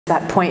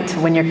that point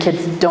when your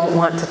kids don't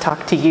want to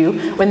talk to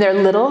you. When they're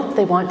little,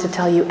 they want to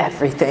tell you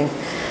everything.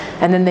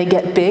 And then they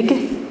get big,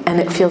 and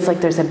it feels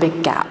like there's a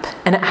big gap.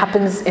 And it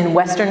happens in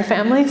Western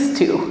families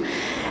too.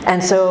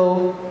 And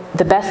so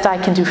the best I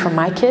can do for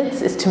my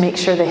kids is to make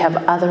sure they have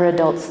other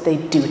adults they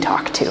do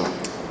talk to.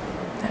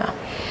 Yeah.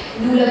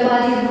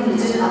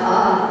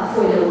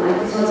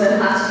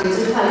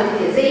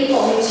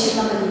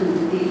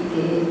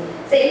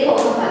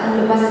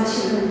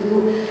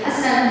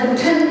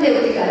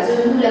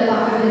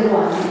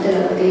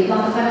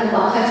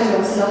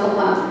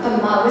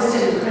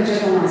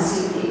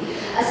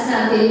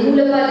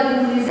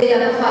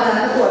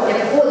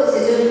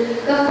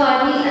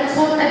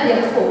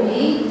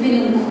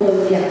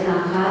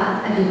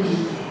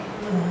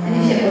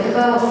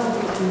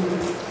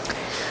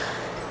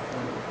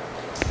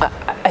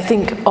 I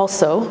think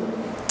also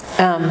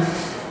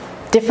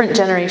different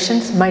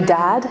generations. My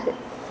dad,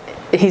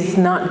 he's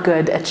not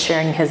good at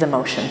sharing his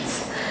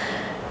emotions.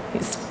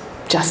 He's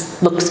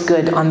just looks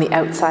good on the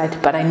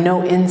outside, but I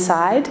know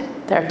inside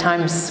there are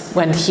times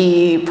when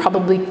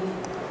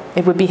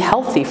it would be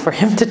healthy for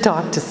him to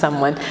talk to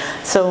someone.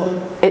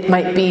 So it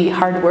might be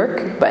hard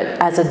work, but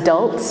as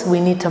adults, we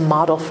need to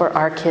model for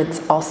our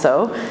kids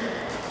also,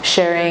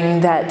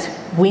 sharing that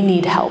we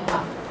need help,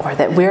 or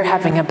that we're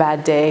having a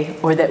bad day,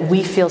 or that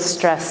we feel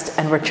stressed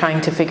and we're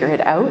trying to figure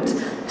it out,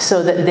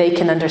 so that they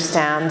can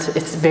understand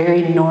it's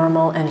very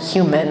normal and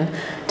human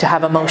to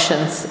have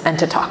emotions and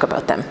to talk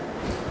about them.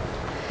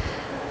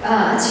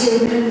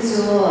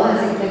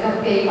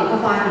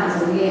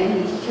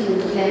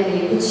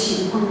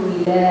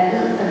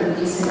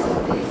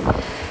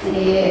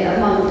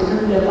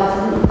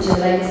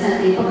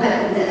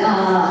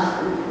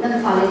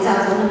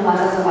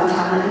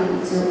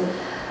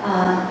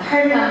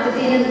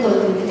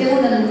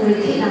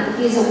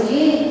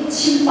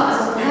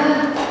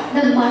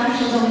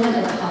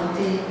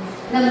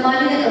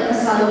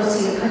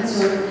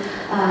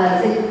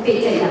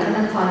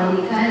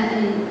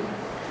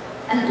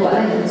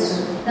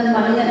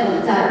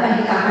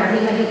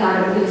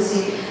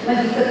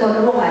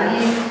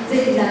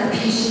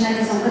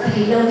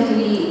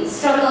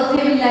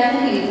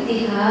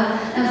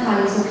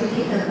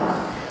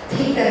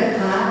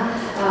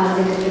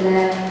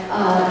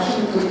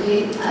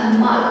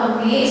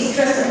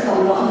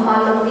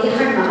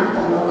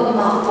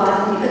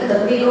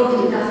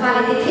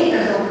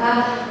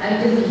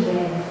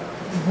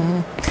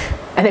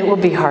 And it will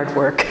be hard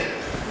work.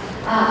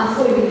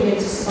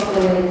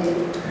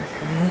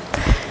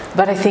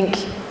 But I think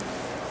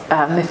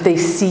if they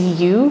see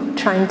you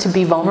trying to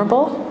be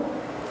vulnerable,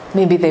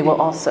 maybe they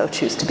will also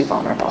choose to be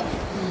vulnerable.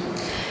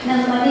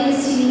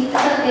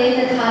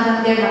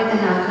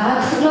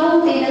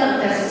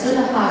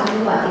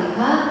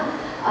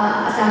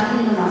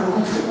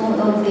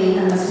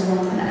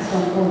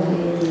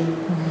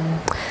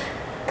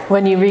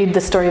 When you read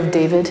the story of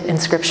David in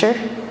Scripture,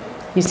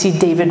 you see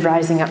David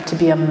rising up to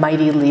be a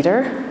mighty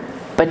leader,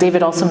 but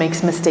David also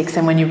makes mistakes.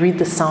 And when you read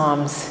the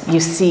Psalms, you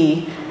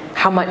see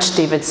how much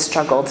David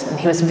struggled, and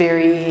he was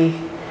very,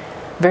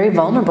 very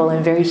vulnerable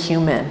and very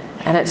human.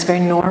 And it's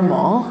very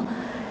normal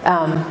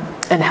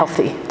and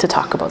healthy to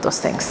talk about those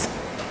things.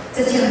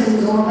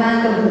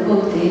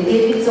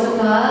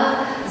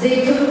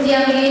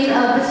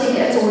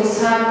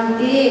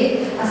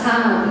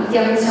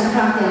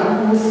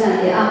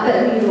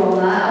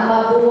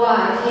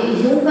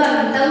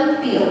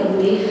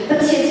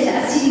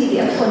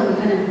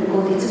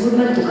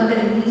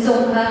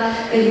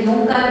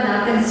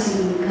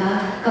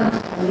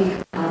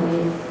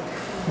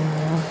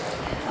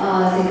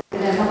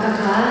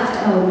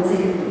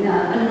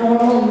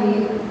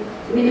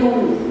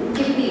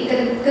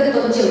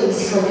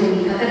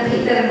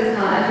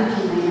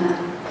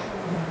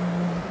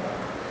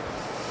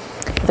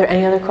 Are there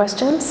any other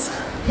questions?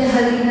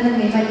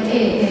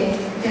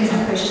 There's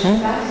a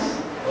question back.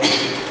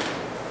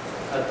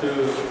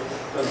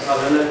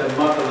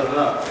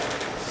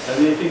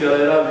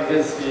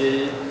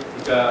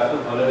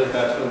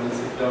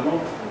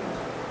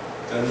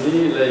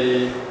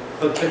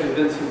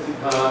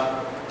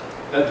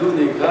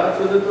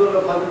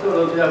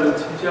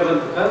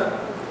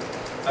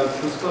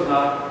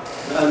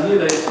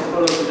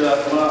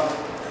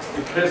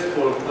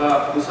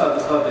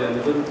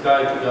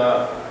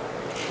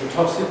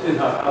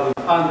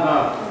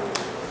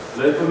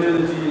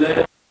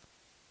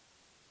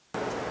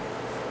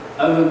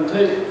 And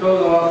take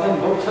go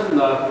and option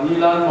that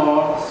Milan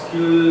more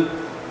skill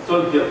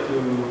don't get to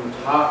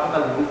talk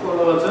and move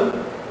forward.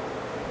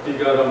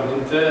 Because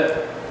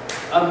hinte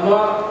and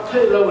more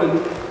tailor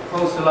when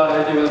consular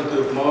heading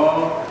to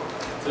more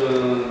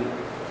to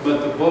but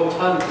to both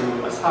hand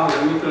to a sound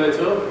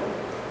literature.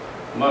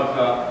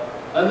 Marka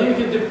and you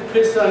get the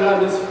press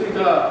and the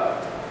speaker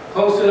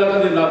consular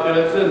and the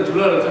appellation to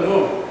learn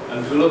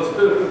and to lots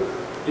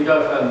of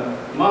because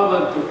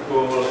Marvel to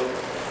go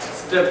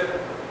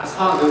step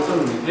아사도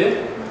좀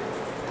밑에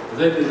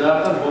그래도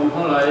나간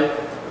범하라에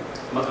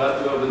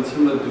막아도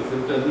번침은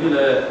그때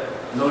미래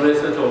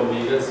노래에서 좀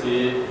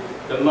이것이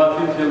정말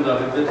필요한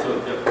나한테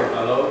좀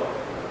약속하러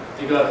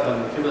tiga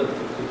kan kita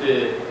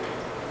today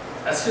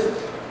asid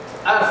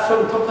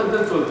from top and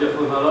then to the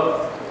phone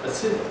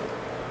asid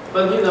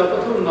bagi na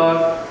patung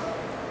na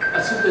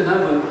asid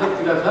na ban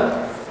tiga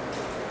kan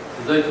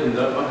zai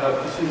tinda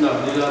maka kisin na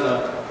nila na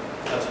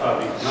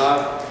achabi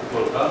na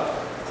bolka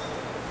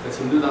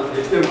asid na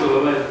lesson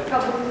ko mai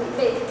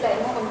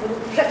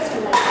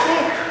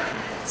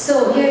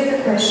So here's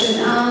the question.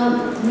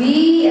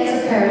 We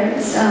as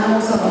parents,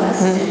 most of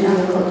us in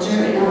our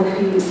culture, in our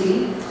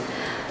community,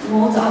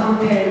 most of our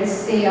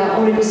parents, they are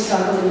already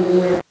struggling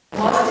with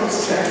positive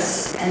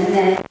stress and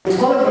then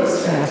tolerable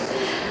stress.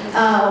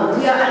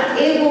 We are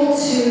unable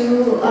to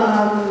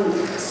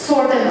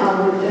sort them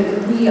out.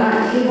 We are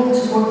unable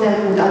to work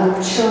them with our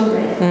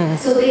children.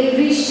 So they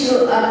reach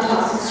to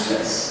toxic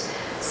stress.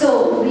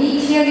 So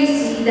we clearly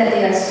see that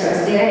they are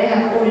stressed. They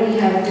have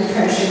already had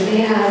depression.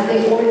 They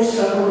already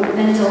struggle with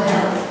mental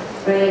health,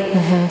 right?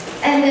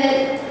 And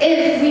then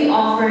if we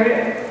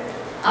offer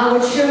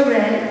our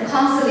children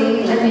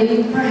counseling, and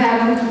maybe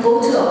perhaps we could go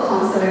to a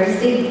counselor,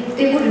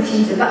 they would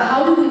refuse it. But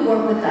how do we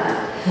work with that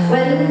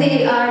when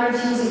they are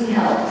refusing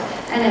help?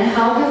 And then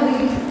how can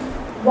we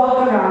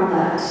walk around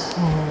that?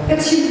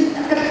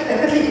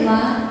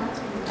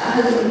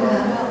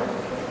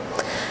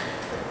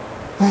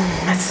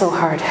 That's so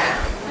hard.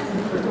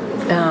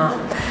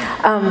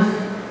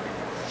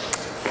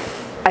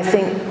 I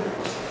think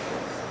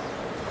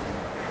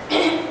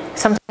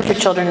sometimes your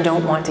children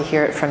don't want to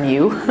hear it from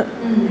you.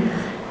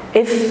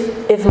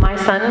 If my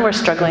son were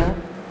struggling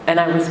and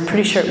I was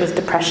pretty sure it was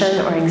depression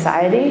or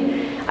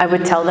anxiety, I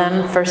would tell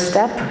them, first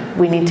step,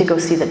 we need to go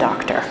see the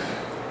doctor.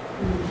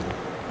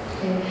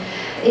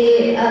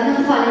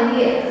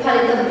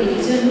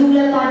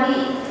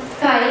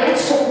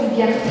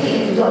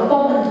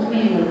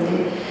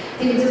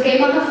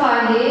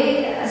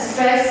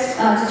 Stress,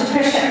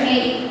 depression,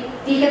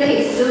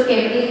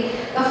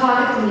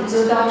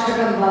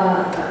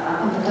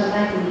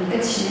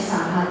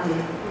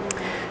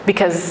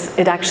 because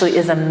it actually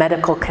is a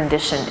medical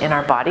condition in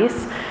our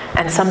bodies,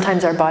 and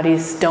sometimes our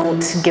bodies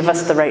don't give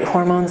us the right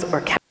hormones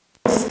or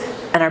chemicals,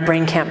 and our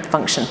brain can't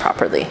function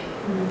properly.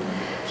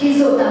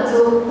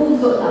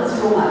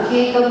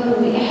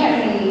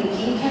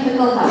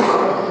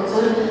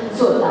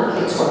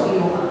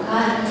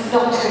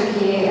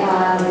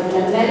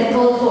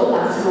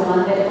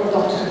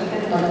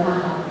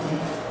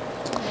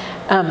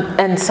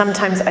 And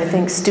sometimes I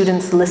think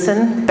students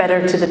listen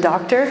better to the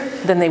doctor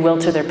than they will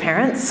to their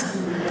parents.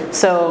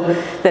 So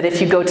that if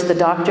you go to the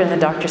doctor and the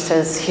doctor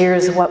says,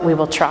 here's what we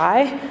will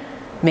try,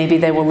 maybe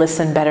they will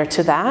listen better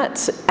to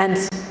that. And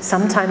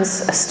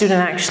sometimes a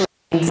student actually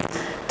needs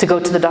to go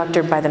to the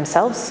doctor by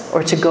themselves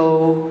or to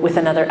go with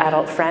another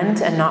adult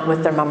friend and not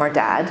with their mom or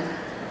dad,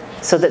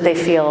 so that they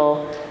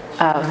feel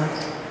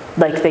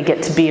like they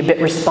get to be a bit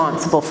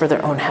responsible for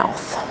their own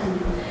health.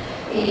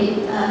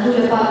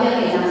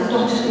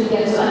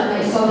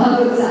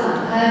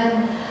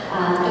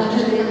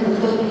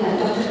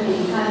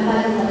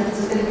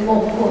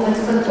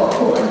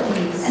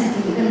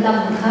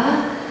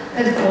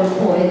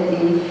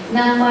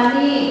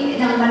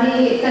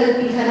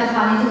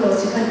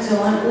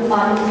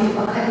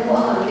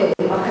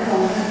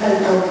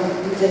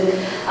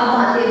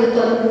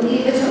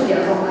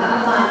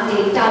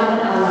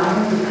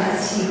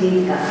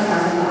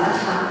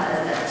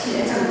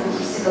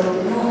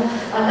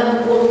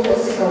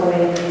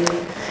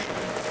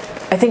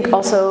 I think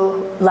also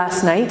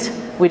last night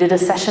we did a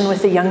session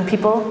with the young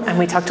people and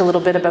we talked a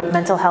little bit about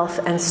mental health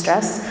and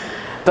stress,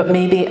 but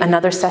maybe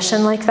another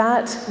session like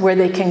that where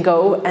they can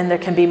go and there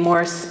can be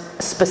more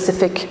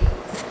specific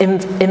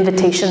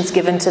invitations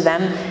given to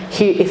them.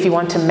 Here, if you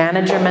want to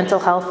manage your mental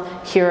health,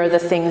 here are the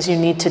things you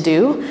need to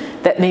do.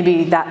 That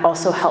maybe that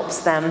also helps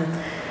them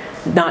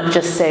not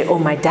just say, oh,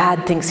 my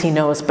dad thinks he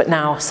knows, but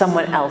now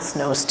someone else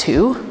knows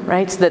too,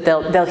 right? So that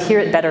they'll hear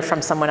it better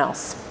from someone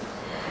else.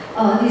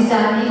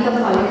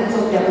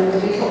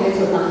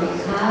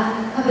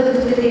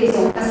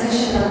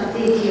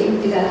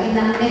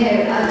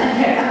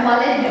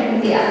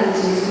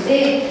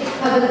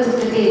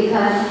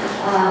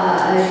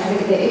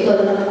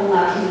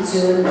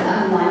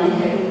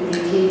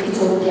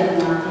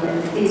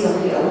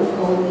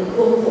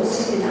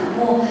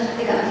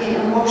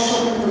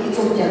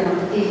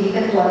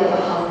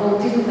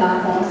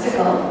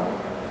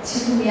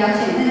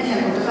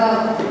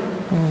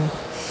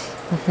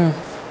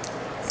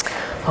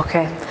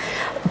 Okay,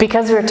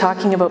 because we're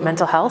talking about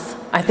mental health,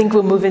 I think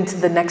we'll move into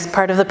the next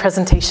part of the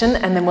presentation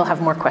and then we'll have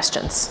more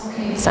questions.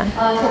 Okay.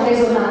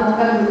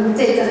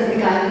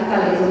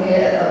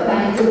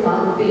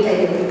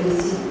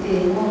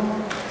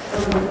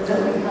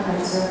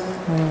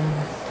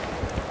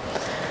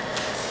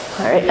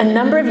 All right, a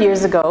number of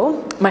years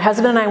ago, my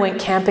husband and I went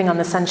camping on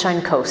the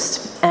Sunshine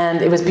Coast,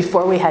 and it was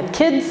before we had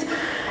kids,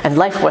 and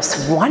life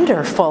was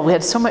wonderful. We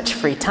had so much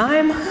free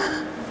time.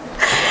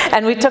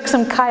 And we took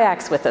some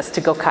kayaks with us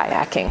to go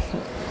kayaking.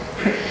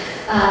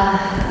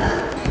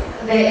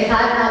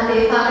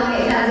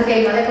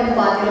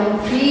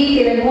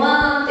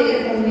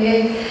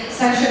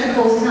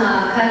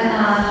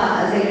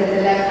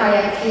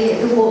 kaya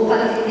ke tu bo pa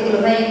ke lo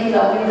mai ki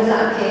lo ni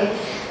za ke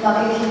ma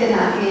ke ki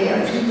na ke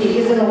apri ke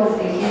ke lo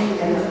ke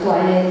ke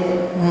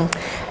toilet.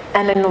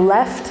 And on the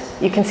left,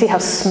 you can see how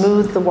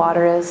smooth the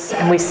water is.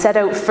 And we set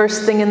out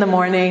first thing in the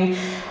morning,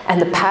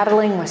 and the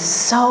paddling was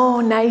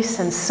so nice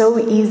and so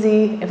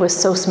easy. It was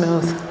so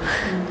smooth.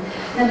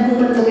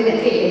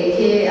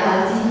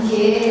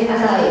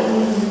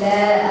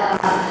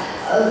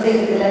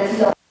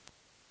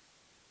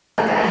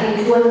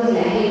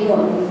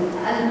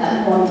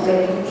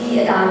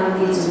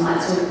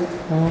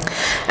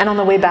 And on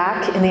the way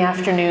back in the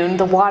afternoon,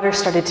 the water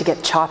started to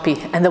get choppy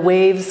and the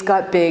waves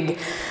got big.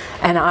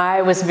 And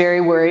I was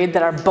very worried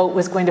that our boat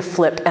was going to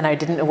flip and I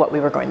didn't know what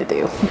we were going to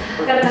do.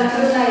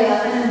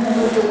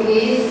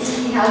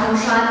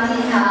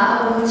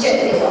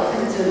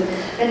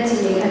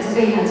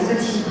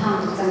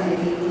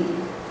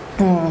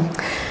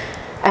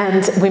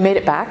 And we made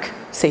it back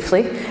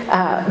safely,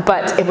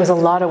 but it was a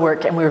lot of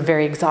work and we were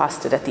very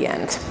exhausted at the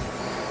end.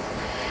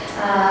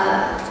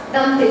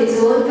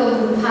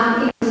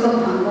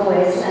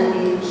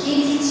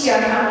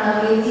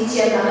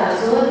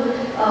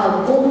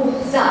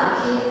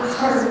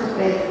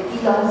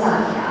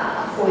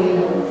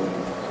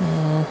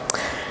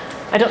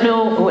 I don't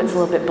know, oh, it's a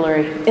little bit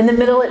blurry. In the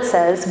middle it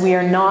says, we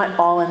are not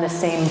all in the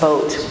same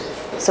boat.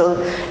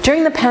 So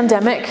during the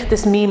pandemic,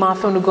 this meme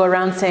often would go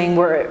around saying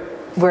we're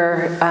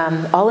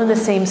all in the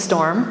same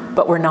storm,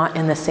 but we're not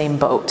in the same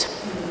boat.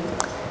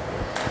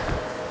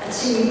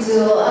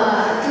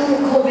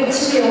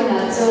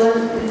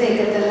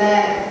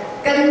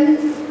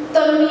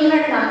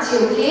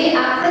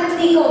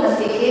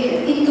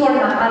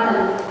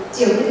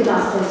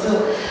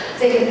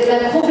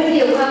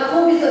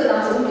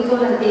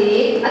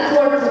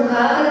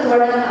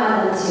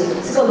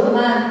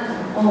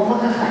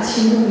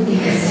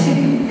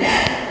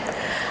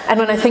 And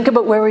when I think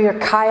about where we were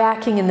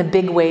kayaking in the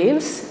big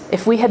waves,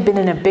 if we had been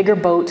in a bigger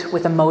boat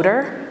with a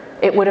motor,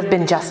 it would have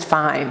been just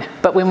fine.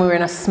 But when we were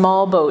in a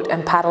small boat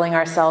and paddling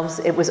ourselves,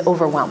 it was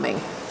overwhelming.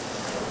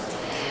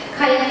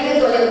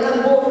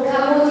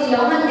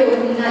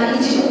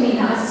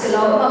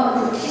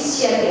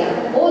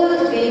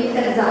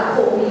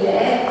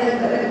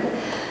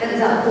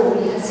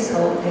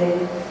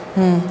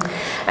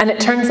 And it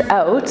turns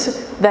out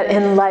that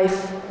in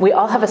life, we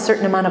all have a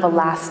certain amount of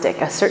elastic,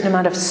 a certain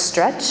amount of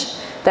stretch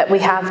that we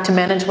have to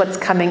manage what's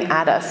coming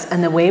at us.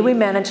 And the way we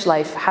manage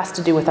life has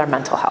to do with our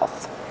mental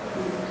health.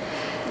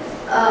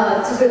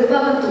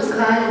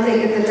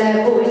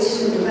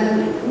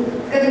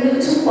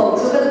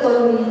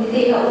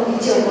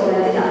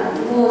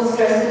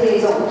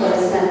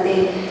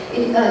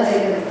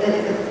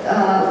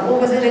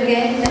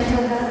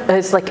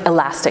 It's like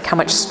elastic, how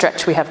much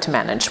stretch we have to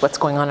manage what's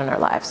going on in our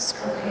lives.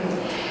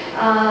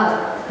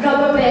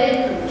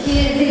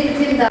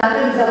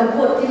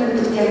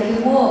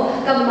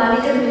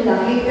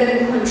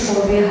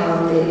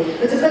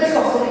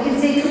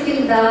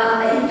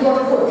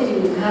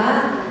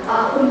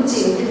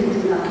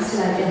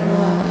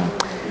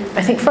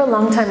 I think for a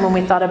long time when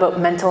we thought about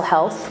mental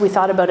health, we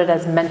thought about it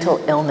as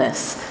mental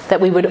illness, that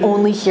we would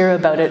only hear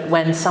about it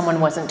when someone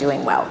wasn't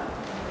doing well.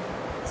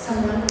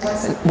 Someone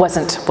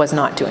was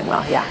not doing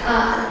well, yeah.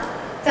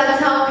 Mental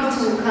health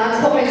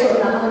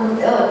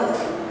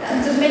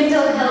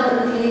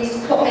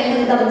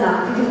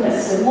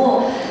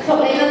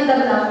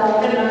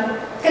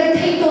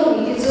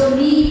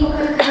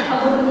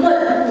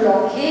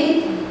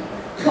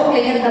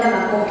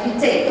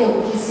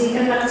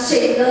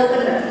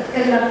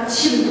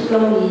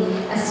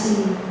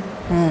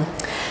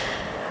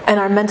And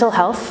our mental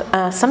health,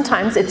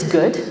 sometimes it's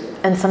good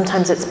and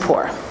sometimes it's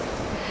poor.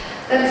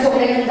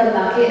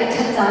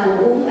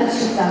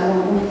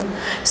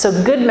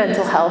 So good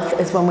mental health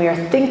is when we are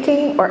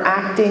thinking or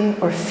acting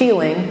or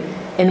feeling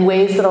in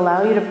ways that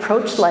allow you to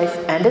approach life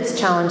and its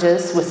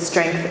challenges with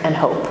strength and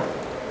hope.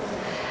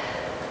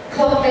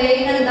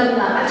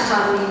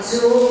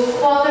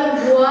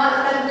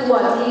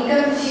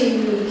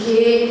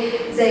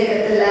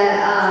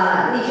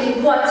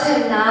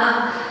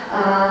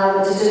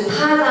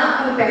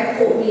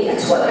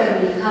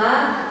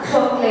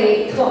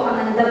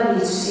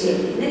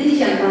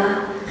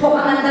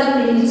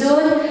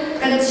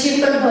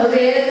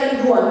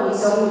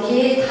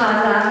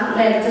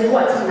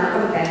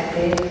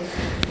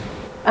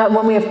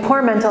 When we have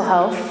poor mental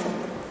health,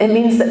 it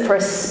means that for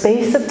a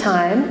space of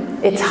time,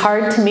 it's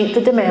hard to meet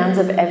the demands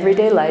of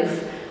everyday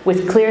life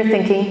with clear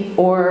thinking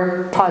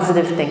or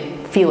positive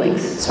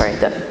feelings. Sorry,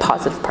 the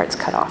positive part's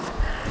cut off.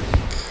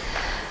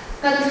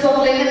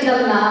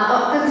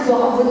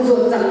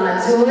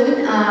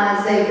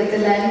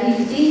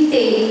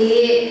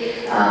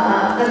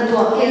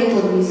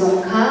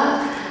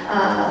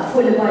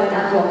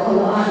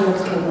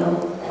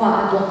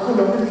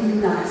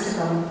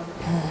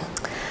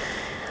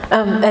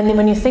 And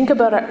when you think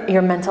about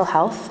your mental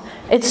health,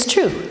 it's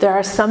true. There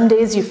are some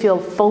days you feel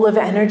full of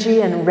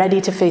energy and ready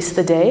to face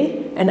the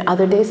day, and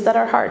other days that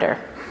are harder.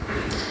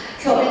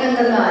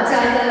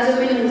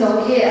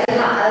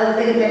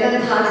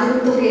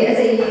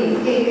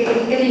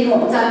 cái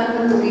ngọn chân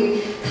mình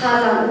tụi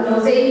tha rằng nó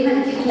dễ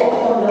mình cái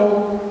ngọn nó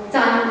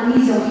chân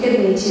đi giống cái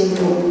người chiều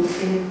rồi.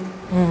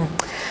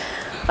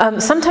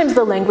 Sometimes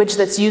the language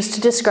that's used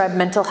to describe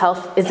mental health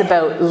is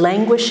about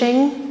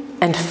languishing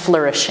and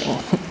flourishing.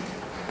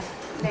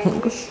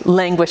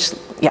 Languish,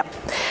 yeah.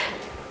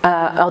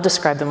 I'll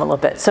describe them a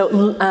little bit. So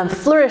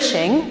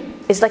flourishing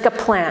is like a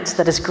plant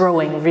that is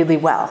growing really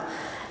well.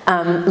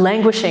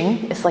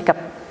 Languishing is like a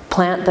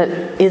plant that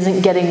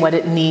isn't getting what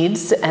it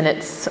needs and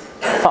it's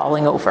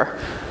falling over.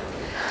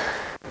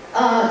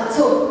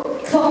 So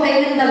talk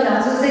like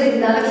that, so say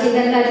that like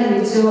that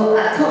like so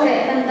talk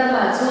like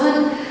that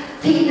so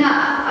think na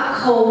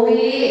ako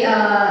we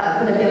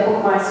put a book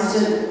marks so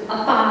a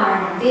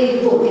par they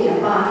book in a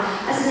par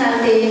as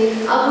nante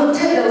abun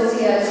thelo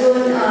sia so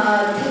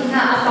think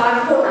na a par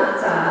ko na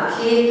cha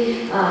ke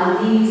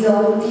ni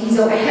zo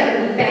I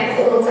have back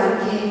ko cha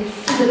ke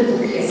the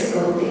book is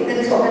go the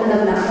talk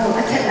and na ko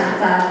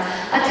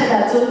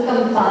athada so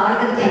kam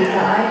par kan thei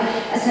kai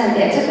as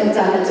nante athada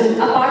cha so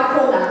a par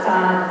ko na cha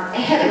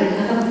I have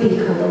kam pi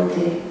ko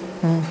de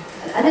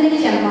adani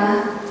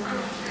kyama.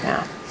 Yeah.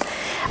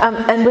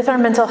 And with our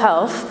mental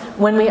health,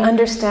 when we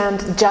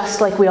understand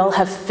just like we all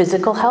have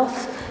physical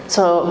health,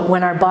 so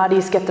when our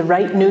bodies get the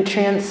right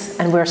nutrients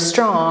and we're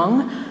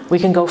strong, we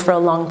can go for a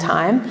long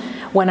time.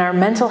 When our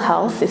mental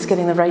health is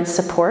getting the right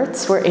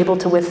supports, we're able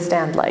to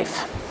withstand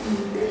life.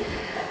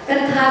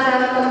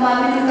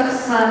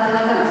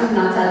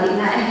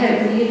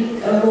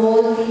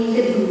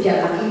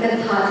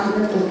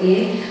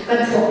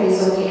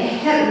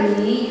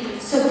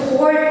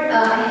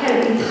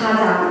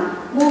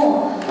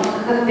 More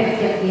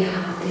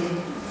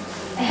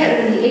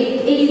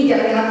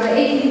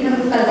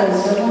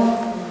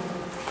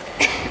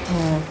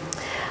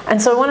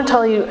and so I want to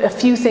tell you a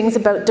few things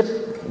about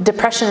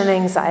depression and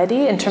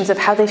anxiety in terms of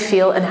how they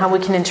feel and how we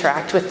can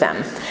interact with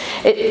them.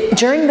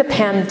 During the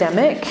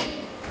pandemic,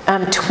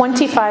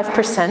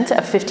 25%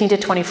 of 15 to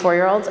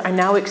 24-year-olds are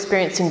now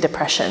experiencing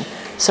depression.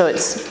 So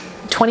it's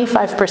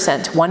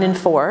 25%, 1 in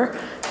 4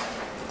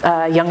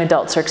 young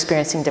adults are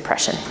experiencing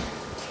depression.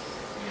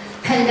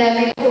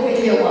 Pandemic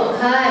COVID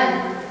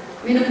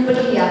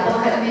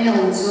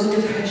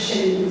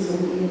depression.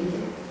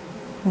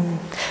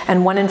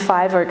 And 1 in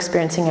 5 are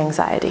experiencing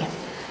anxiety.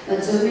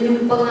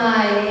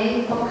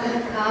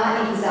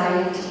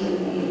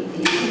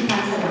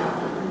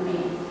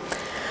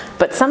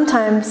 But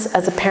sometimes,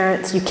 as a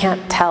parent, you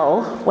can't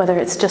tell whether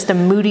it's just a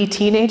moody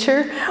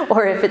teenager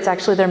or if it's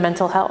actually their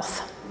mental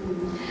health.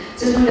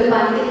 So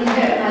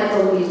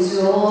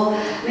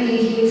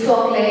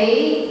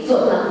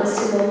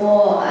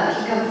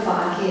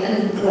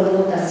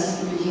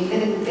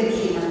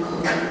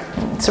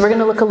we're going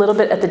to look a little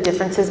bit at the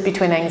differences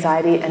between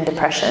anxiety and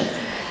depression.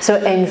 So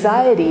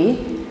anxiety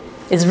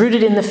is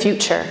rooted in the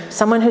future.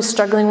 Someone who's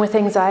struggling with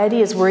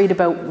anxiety is worried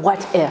about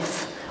what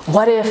if.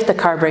 What if the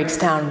car breaks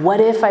down? What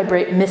if I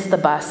miss the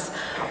bus?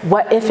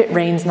 What if it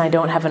rains and I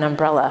don't have an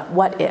umbrella?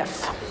 What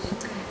if?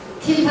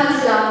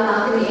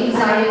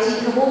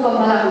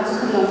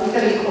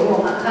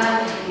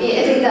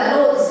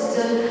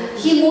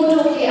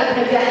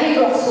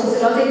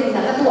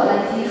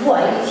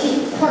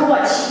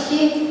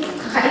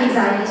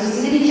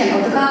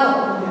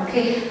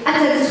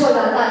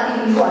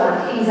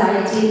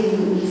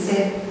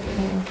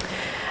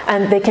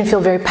 And they can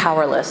feel very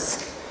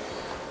powerless.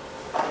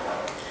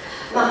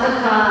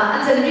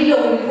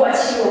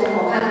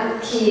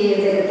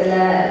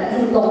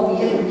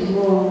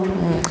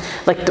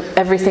 Like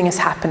everything is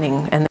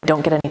happening and they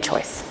don't get any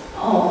choice.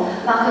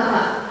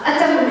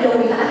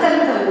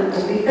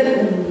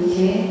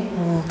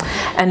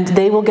 And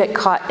they will get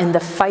caught in the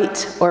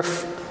flight or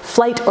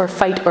fight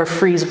or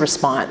freeze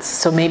response.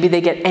 So maybe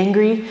they get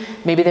angry,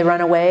 maybe they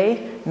run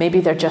away,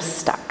 maybe they're just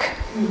stuck.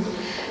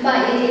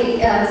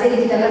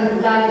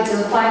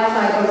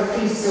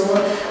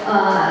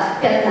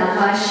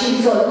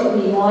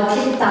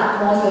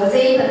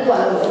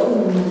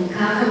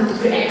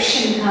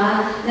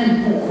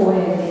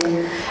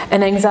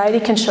 And anxiety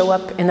can show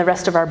up in the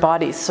rest of our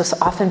bodies. So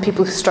often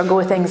people who struggle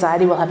with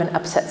anxiety will have an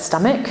upset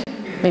stomach,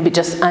 maybe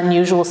just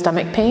unusual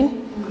stomach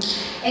pain.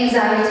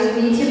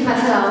 Anxiety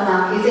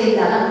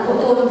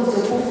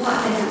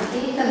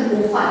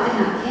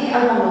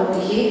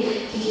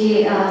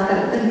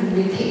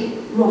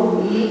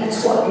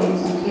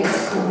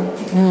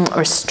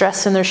or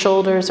stress in their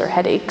shoulders or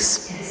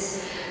headaches.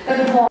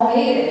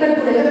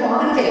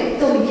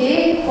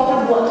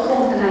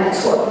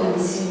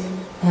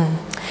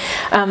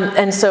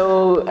 And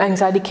so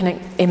anxiety can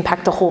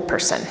impact the whole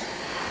person.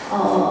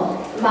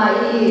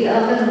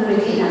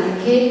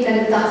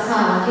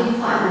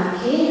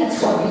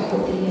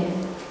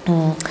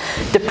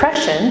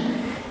 Depression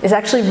is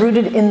actually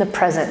rooted in the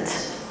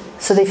present.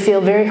 So they feel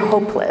very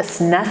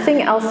hopeless.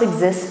 Nothing else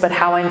exists but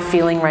how I'm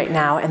feeling right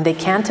now, and they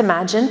can't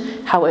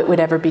imagine how it would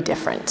ever be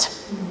different.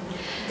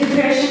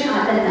 Depression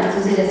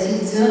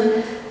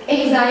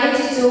anxiety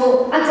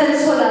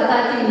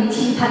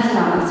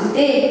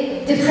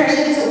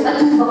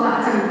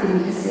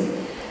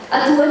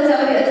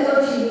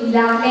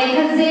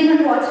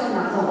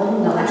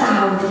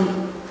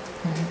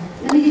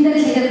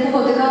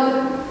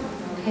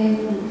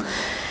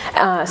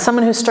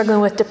Someone who's struggling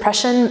with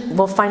depression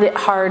will find it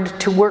hard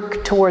to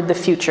work toward the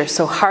future.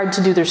 So hard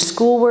to do their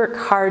schoolwork,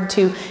 hard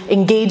to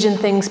engage in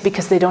things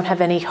because they don't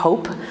have any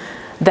hope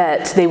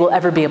that they will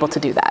ever be able to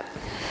do that.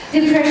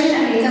 Depression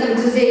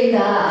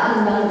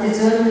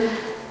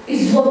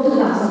is what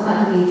to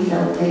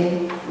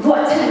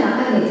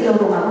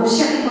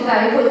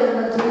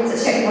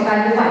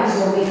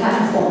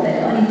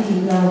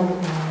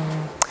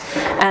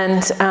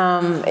and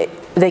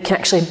they can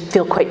actually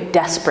feel quite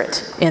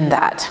desperate in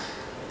that.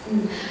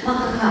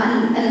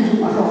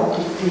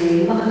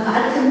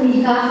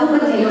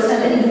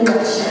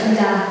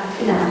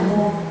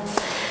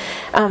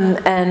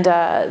 And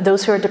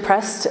those who are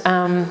depressed,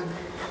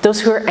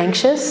 those who are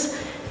anxious,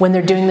 when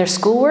they're doing their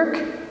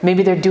schoolwork,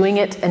 maybe they're doing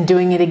it and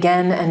doing it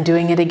again and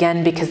doing it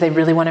again because they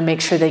really want to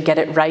make sure they get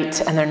it right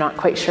and they're not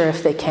quite sure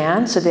if they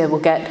can, so they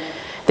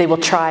will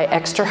try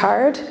extra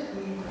hard.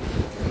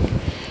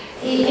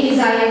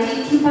 Anxiety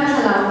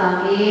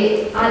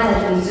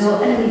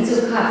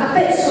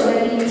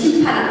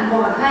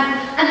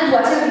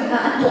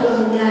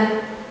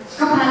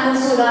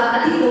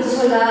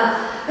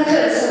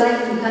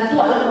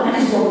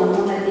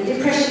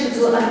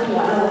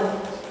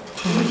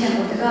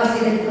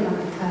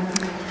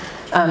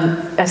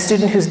a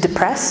student who's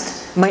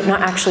depressed might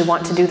not actually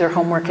want to do their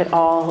homework at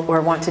all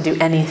or want to do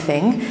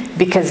anything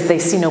because they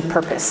see no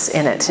purpose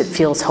in it. It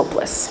feels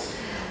hopeless.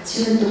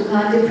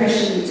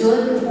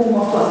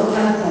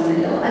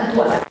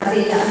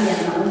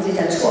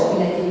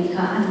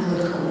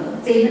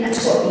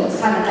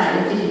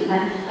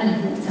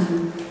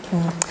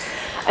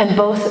 And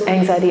both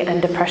anxiety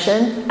and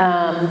depression,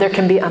 there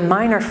can be a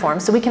minor form.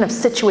 So we can have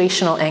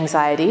situational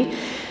anxiety.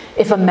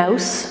 If a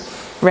mouse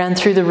ran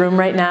through the room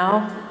right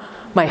now,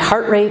 my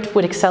heart rate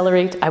would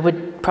accelerate. I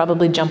would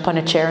probably jump on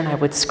a chair and I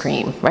would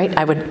scream, right?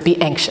 I would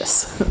be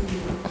anxious.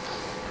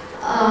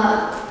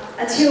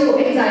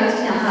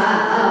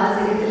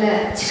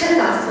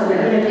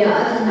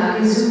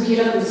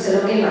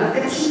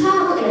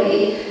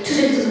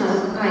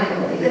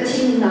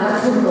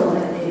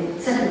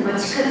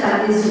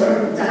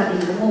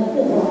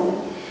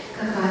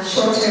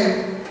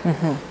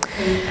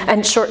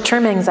 And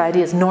short-term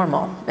anxiety is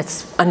normal.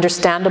 It's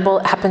understandable.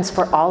 It happens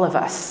for all of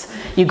us.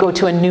 You go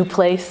to a new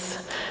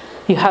place,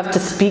 you have to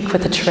speak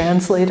with a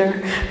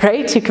translator,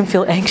 right? You can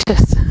feel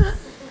anxious.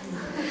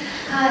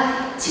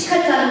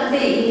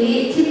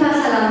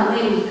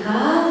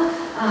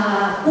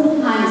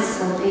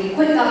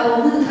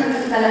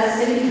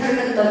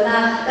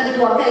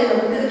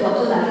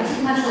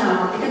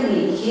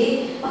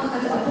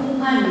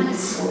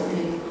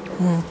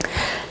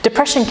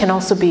 Depression can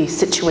also be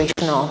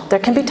situational. There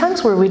can be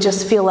times where we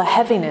just feel a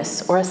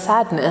heaviness or a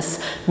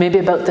sadness, maybe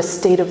about the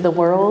state of the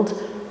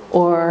world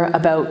or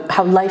about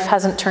how life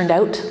hasn't turned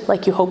out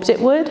like you hoped it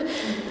would.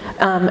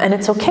 And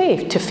it's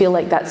okay to feel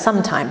like that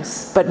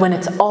sometimes, but when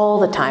it's all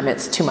the time,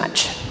 it's too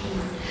much.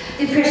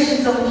 Depression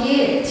is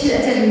okay.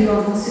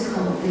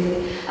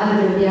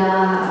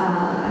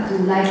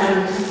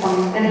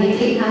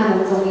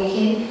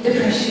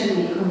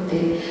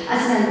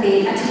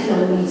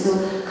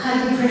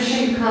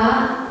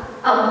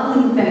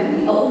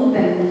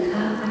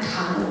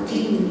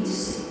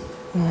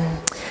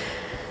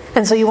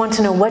 And so you want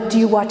to know, what do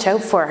you watch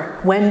out for?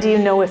 When do you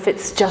know if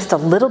it's just a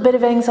little bit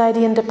of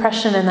anxiety and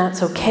depression and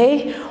that's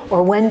okay?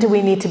 Or when do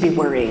we need to be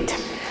worried?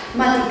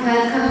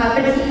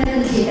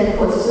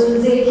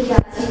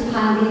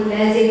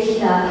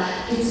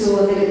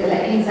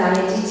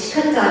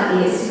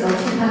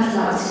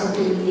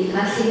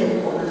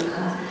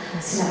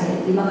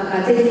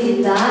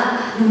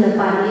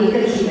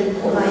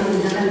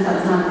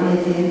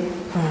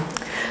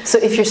 So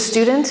if your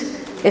student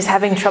is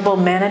having trouble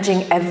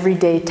managing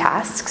everyday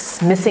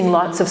tasks, missing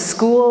lots of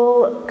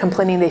school,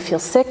 complaining they feel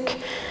sick,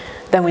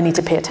 then we need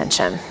to pay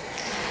attention.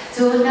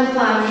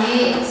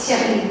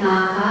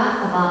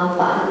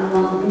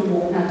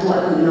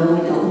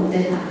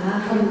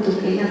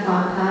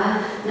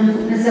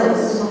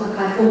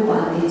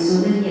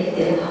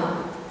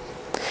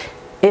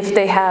 If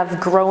they have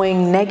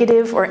growing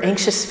negative or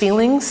anxious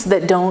feelings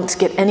that don't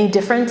get any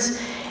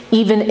different,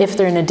 even if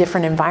they're in a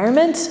different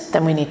environment,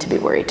 then we need to be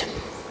worried.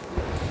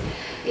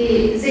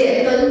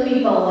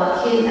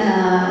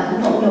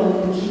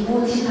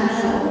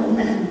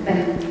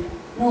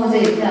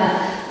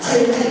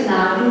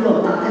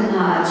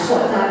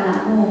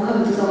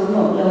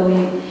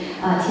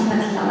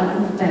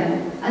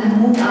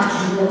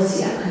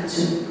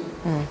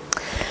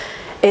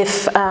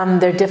 If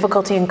their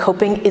difficulty in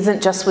coping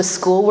isn't just with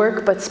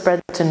schoolwork, but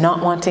spread to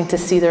not wanting to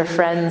see their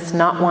friends,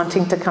 not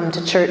wanting to come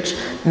to church,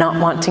 not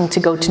wanting to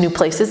go to new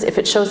places, if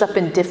it shows up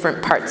in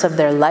different parts of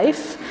their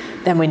life,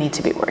 then we need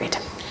to be worried.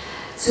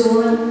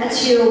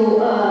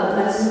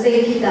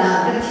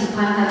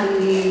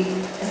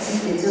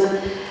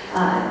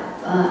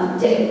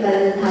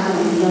 technical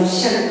하는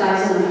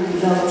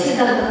시작까지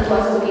최단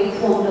도와주기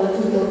폼도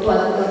두도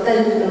도와주고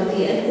던도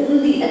뒤에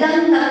우리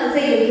단단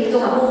세계 또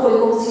하고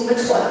보이고 싶은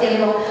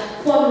초대로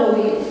폼도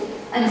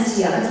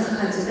안시야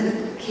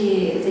가지고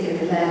그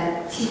되게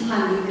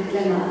팀판이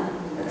그때나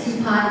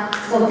팀판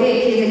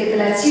거기에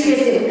되게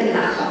시리어스하게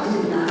끝나고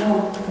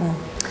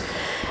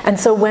And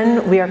so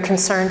when we are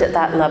concerned at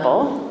that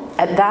level,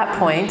 at that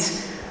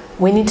point,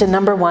 we need to,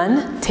 number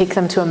one, take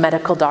them to a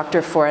medical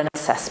doctor for an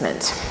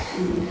assessment.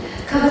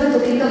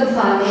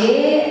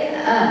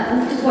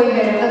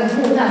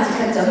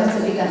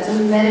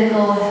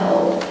 medical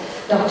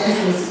health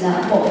doctors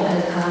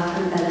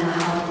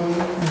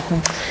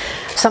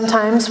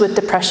Sometimes with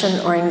depression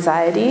or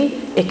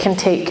anxiety, it can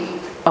take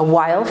a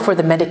while for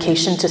the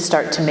medication to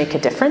start to make a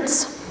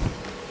difference.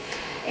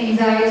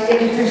 Anxiety and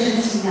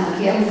depression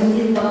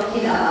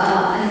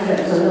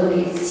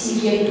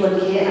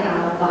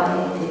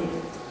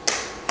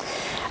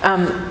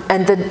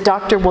and the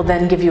doctor will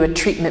then give you a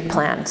treatment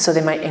plan. So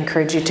they might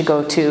encourage you to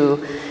go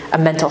to a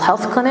mental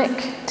health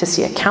clinic, to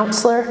see a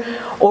counselor,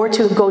 or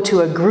to go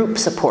to a group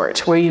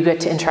support where you get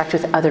to interact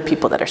with other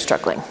people that are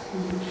struggling.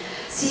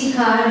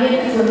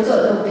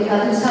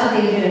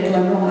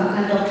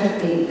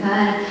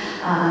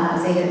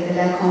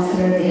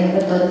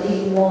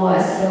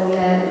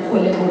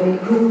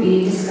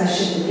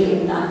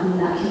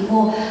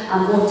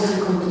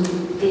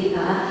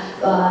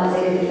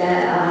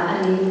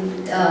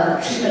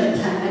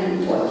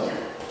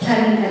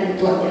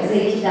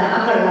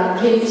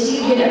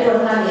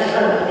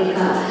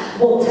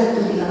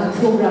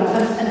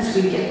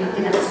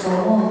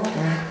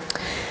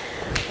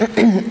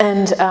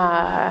 And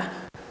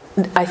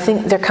I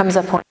think there comes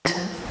a point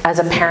as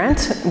a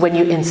parent when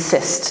you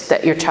insist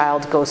that your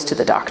child goes to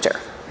the doctor.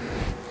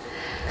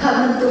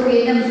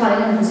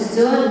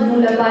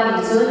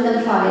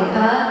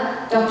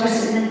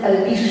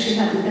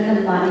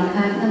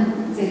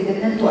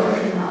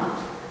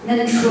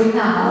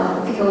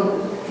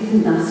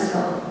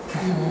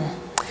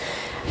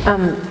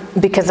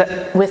 Because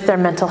with their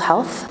mental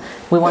health,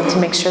 we want to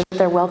make sure that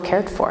they're well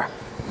cared for.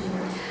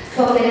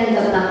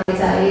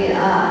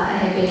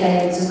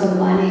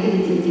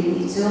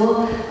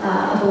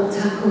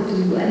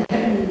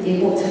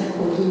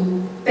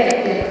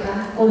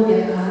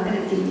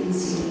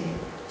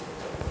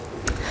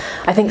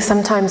 I think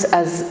sometimes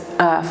as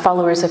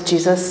followers of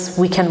Jesus,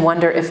 we can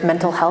wonder if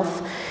mental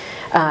health,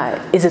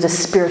 is it a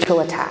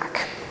spiritual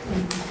attack?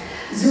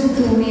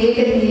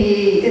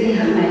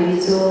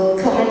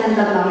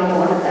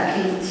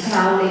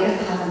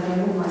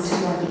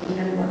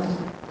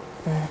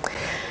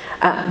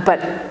 But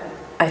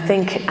I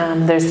think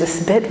there's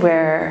this bit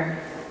where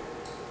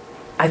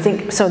I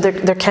think, so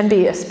there can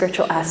be a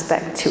spiritual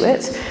aspect to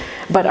it,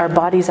 but our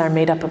bodies are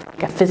made up of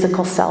like a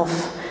physical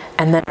self,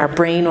 and then our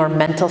brain or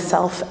mental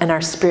self, and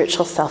our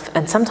spiritual self.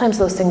 And sometimes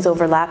those things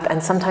overlap,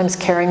 and sometimes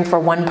caring for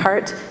one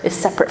part is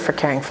separate for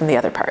caring from the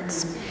other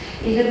parts.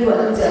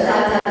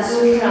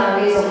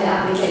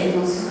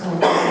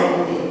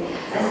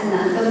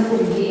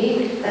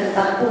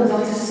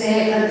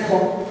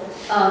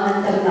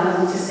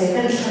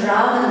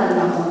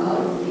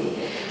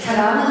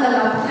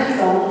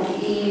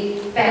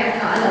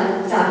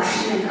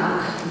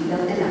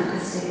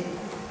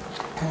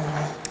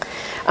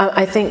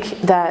 I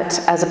think that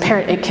as a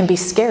parent, it can be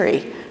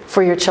scary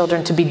for your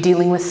children to be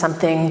dealing with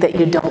something that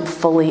you don't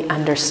fully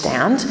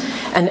understand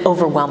and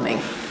overwhelming.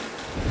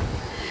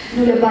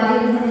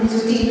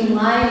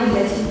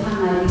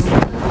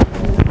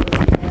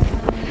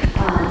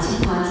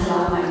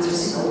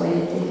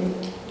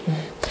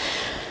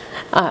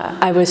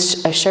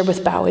 I shared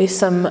with Bowie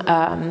some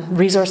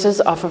resources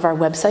off of our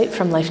website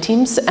from Life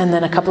Teams, and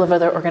then a couple of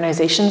other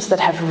organizations that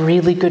have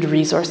really good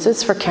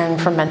resources for caring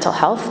for mental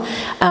health,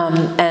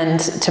 and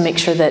to make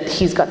sure that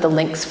he's got the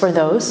links for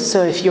those.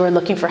 So if you're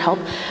looking for help,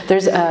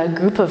 there's a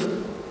group of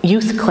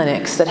youth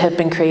clinics that have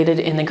been created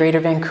in the greater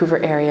Vancouver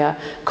area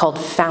called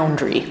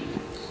Foundry.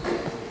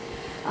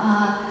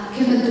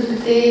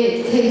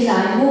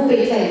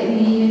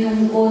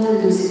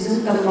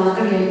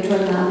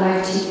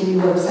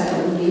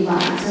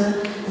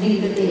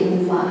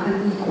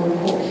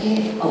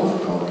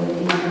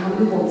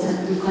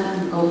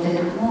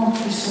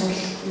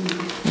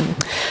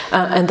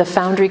 And the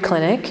Foundry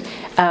Clinic,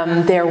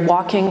 they're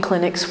walk-in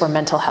clinics for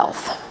mental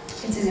health.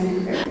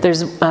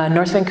 There's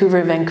North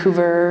Vancouver,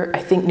 Vancouver, I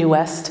think New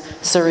West,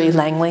 Surrey,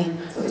 Langley.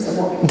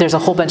 There's a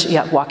whole bunch,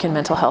 yeah, walk-in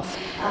mental health.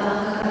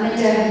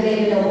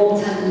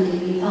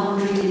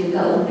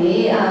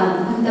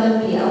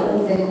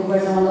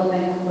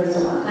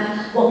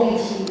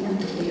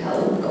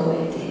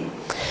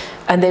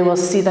 And they will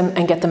see them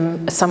and get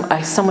them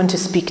someone to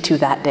speak to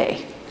that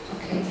day.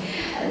 Okay.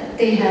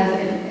 They have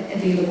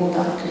available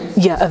doctors.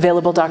 Yeah,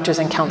 available doctors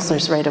and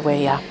counselors right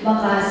away, yeah.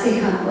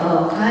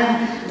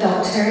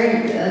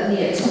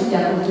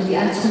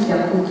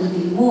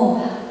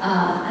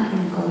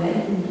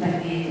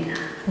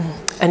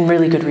 And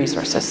really good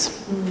resources.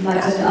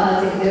 Yeah.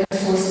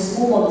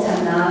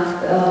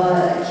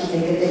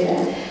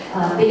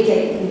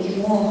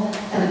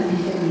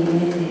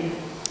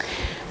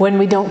 When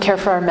we don't care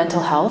for our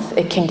mental health,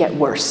 it can get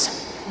worse.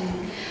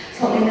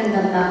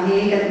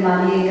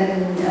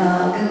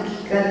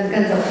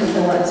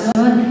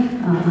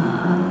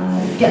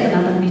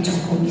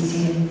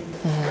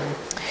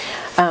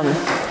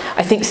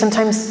 I think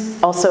sometimes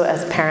also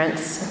as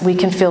parents, we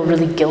can feel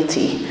really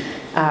guilty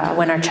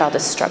when our child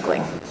is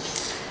struggling.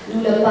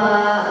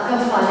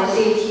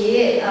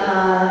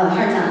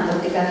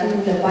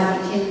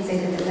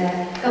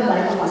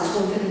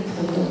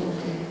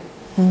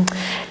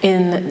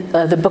 In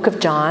the book of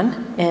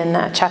John,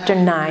 in chapter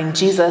 9,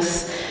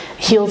 Jesus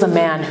heals a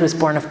man who's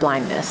born with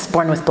blindness.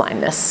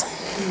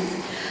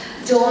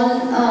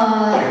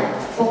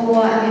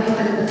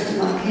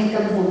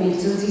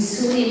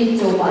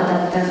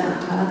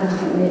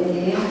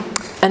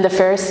 And the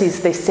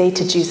Pharisees, they say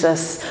to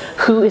Jesus,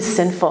 who is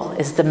sinful?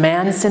 Is the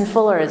man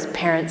sinful or is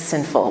parents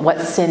sinful?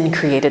 What sin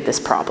created this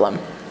problem?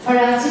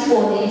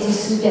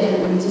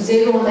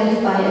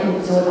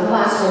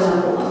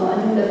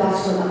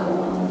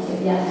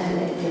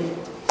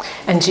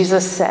 And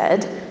Jesus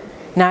said,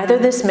 neither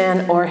this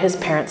man or his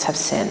parents have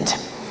sinned.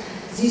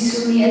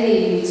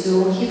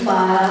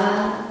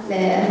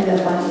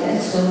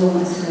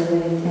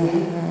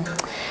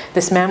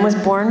 This man was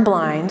born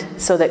blind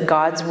so that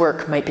God's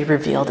work might be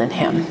revealed in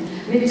him.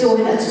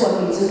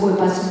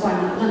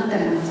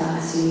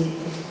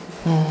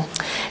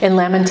 In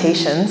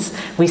Lamentations,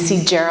 we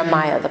see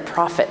Jeremiah the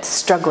prophet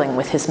struggling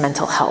with his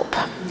mental health.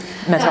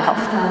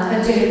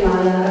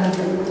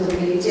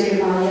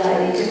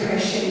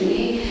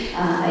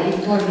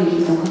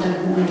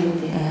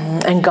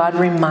 And God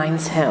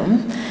reminds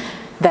him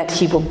that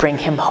he will bring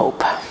him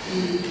hope.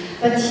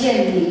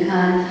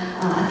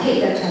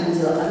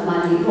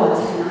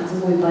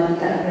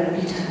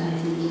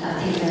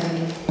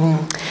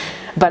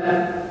 But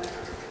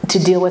to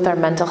deal with our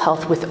mental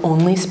health with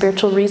only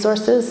spiritual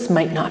resources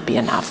might not be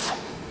enough.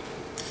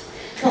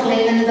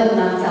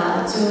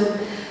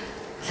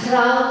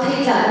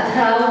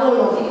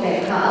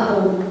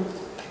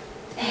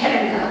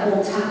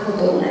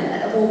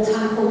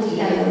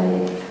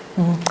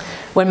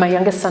 When my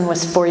youngest son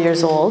was 4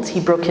 years old, he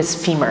broke his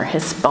femur,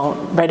 his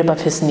bone, right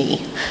above his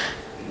knee.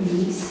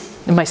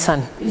 My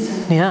son.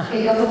 Yeah.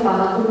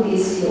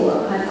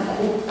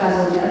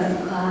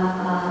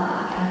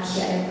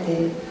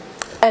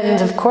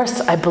 And of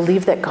course, I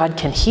believe that God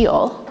can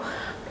heal.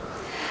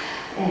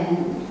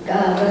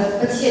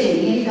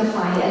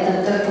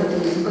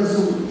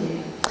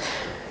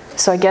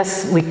 So I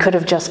guess we could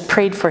have just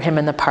prayed for him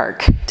in the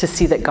park to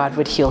see that God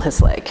would heal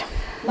his leg.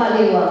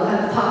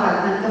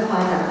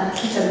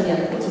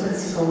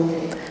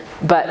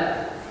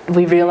 But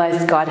we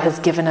realized God has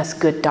given us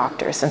good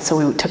doctors, and so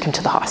we took him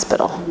to the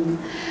hospital.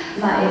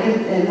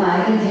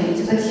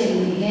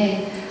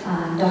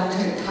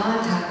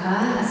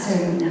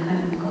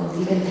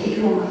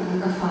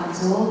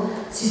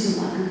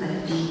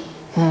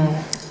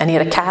 And he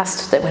had a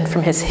cast that went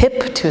from his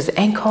hip to his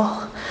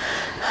ankle.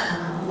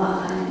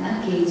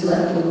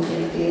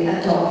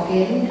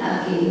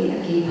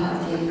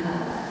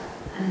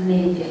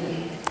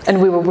 And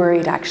we were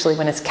worried actually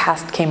when his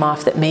cast came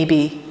off that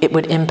maybe it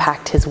would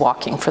impact his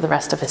walking for the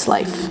rest of his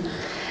life.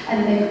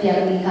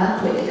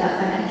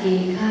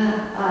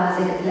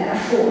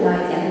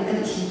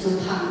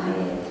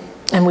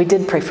 And we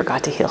did pray for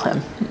God to heal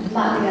him.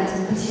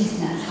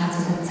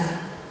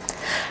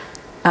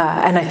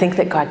 And I think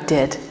that God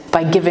did,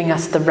 by giving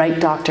us the right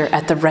doctor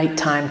at the right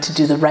time to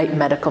do the right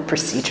medical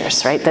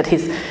procedures, right? That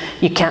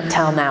you can't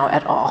tell now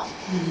at all.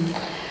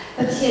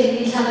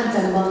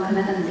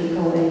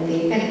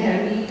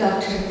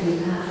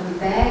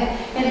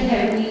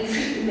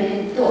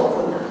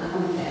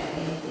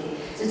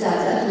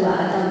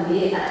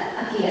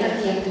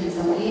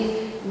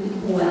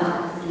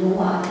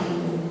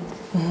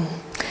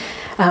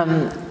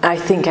 I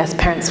think as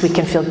parents we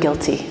can feel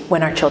guilty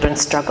when our children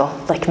struggle.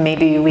 Like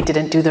maybe we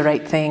didn't do the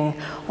right thing,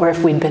 or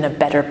if we'd been a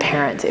better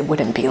parent, it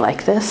wouldn't be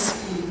like this.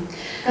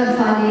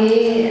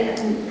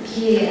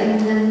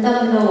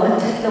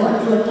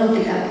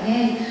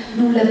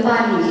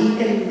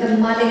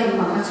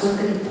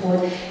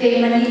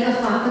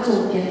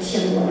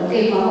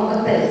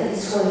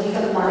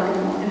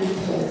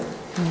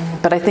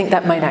 But I think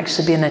that might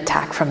actually be an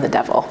attack from the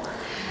devil.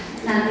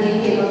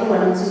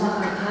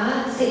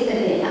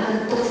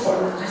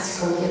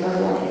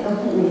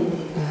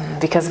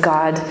 Because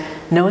God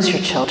knows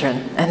your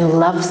children and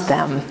loves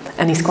them,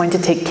 and he's going to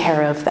take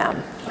care of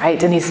them,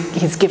 right? And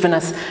he's given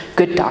us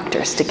good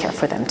doctors to care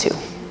for them too.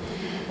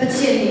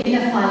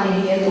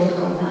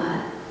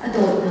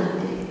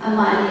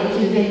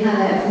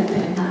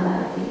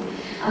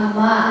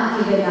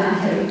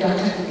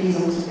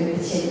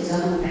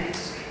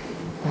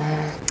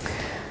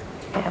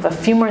 I have a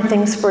few more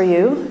things for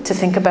you to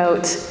think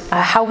about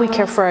how we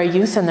care for our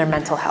youth and their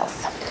mental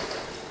health.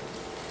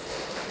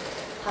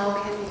 How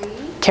can we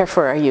care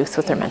for our youth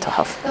with their mental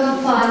health?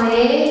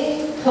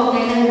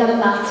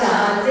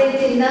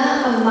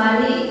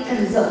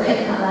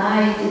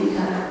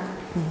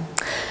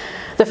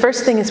 The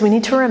first thing is we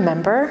need to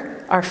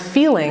remember our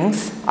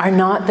feelings are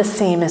not the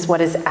same as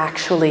what is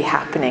actually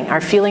happening. Our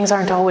feelings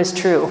aren't always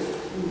true.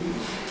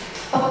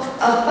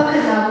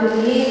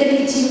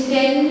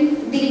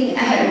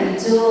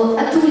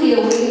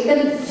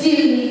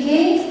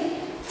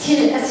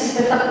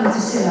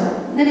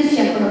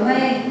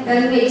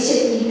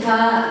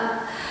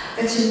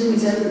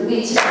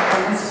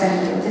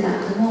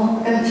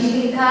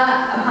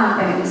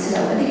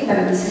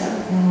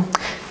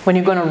 When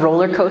you go on a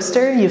roller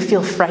coaster, you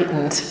feel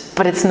frightened,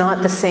 but it's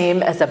not the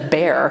same as a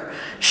bear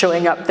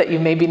showing up that you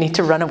maybe need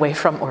to run away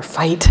from or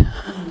fight.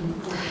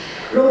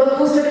 Roller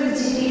coaster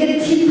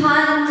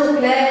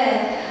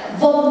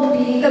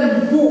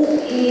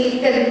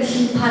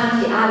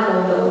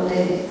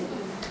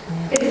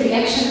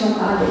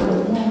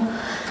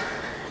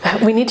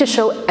we need to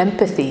show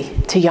empathy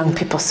to young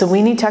people, so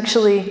we need to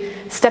actually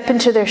step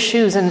into their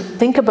shoes and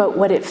think about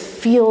what it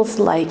feels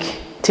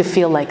like to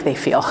feel like they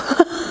feel.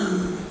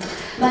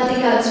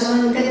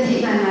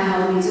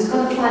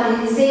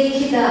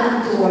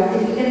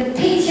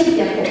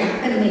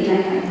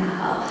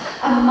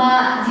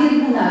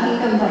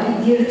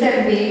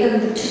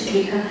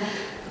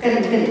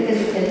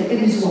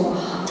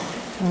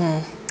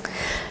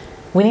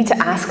 We need to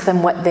ask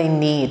them what they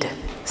need.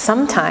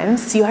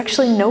 Sometimes you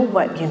actually know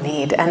what you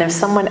need, and if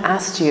someone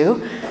asked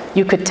you,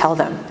 you could tell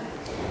them.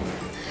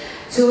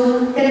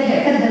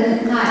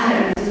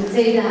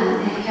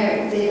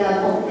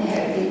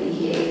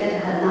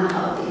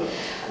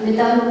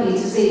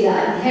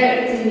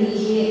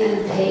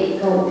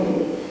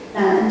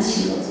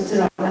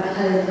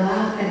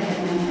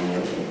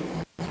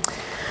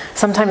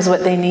 Sometimes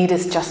what they need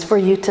is just for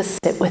you to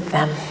sit with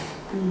them,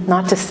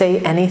 not to say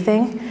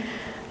anything.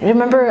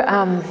 Remember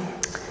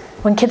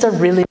when kids are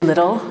really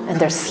little and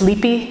they're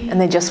sleepy and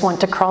they just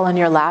want to crawl on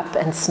your lap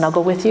and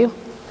snuggle with you?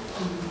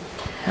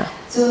 Yeah.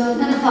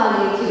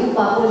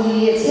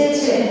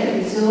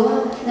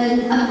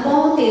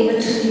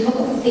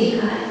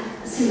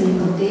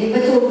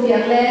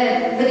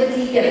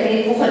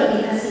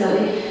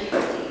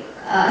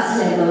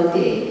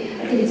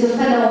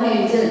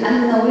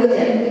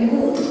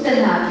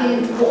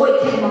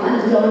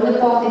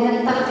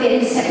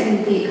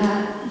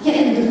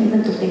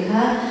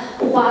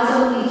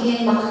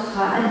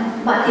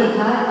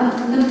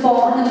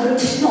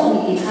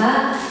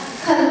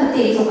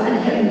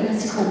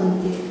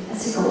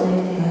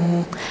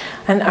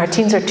 And our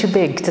teens are too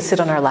big to sit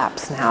on our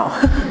laps now.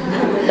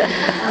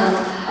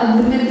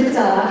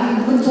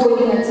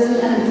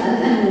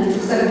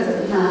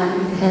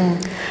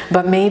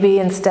 But maybe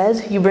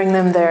instead you bring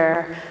them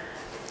their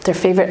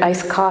favorite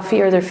iced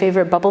coffee or their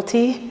favorite bubble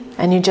tea,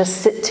 and you just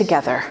sit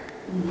together.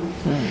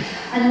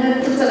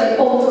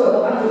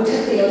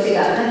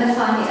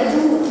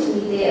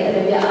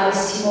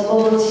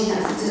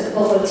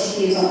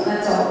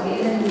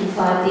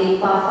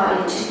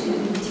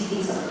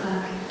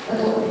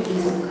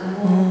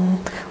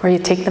 Or you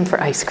take them for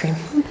ice cream.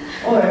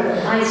 Or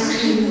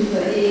ice cream,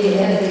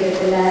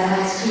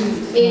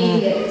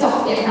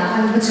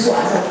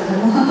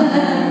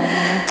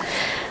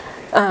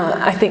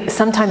 I think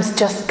sometimes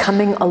just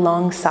coming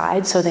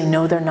alongside so they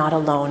know they're not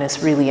alone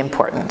is really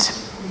important.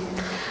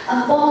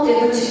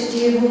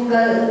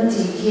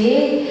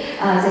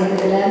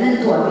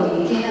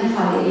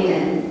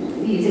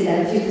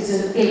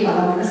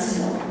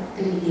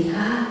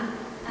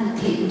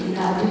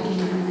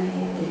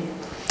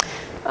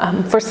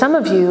 For some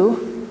of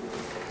you,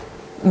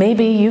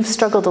 maybe you've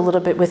struggled a little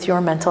bit with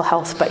your mental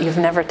health, but you've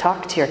never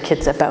talked to your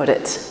kids about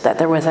it. That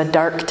there was a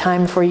dark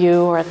time for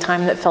you, or a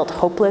time that felt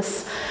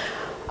hopeless,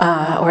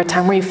 or a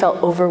time where you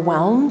felt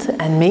overwhelmed,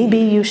 and maybe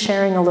you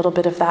sharing a little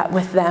bit of that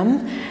with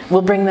them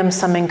will bring them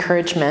some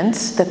encouragement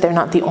that they're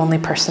not the only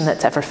person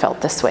that's ever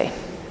felt this way.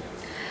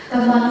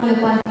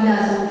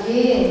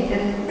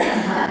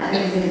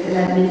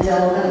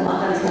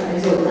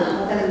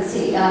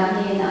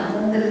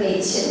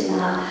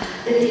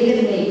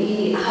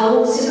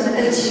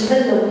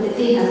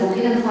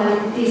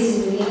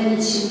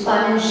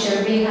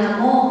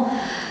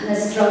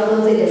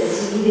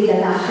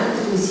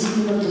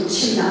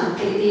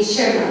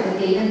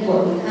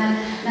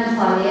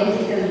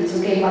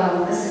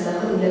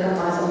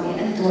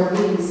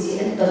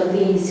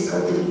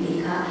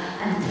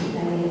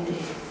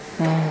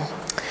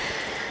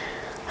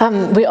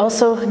 We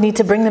also need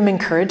to bring them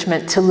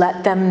encouragement to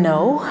let them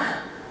know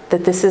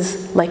that this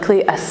is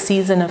likely a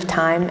season of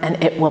time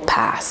and it will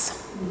pass.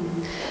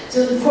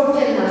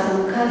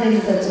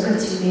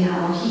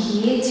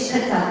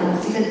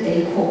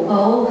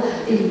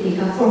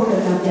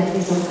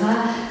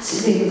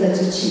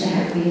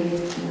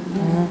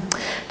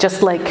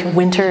 Just like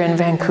winter in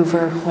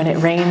Vancouver, when it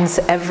rains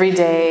every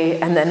day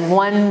and then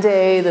one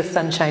day the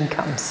sunshine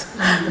comes.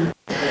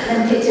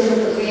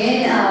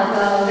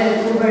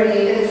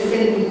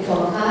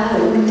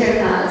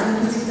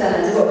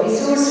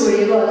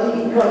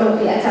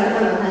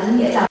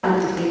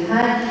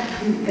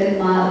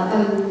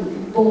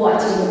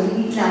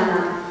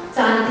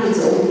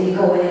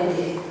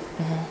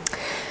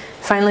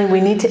 Finally,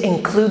 we need to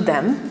include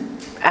them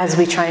as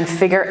we try and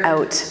figure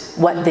out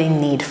what they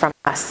need from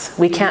us.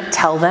 We can't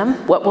tell them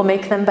what will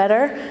make them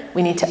better.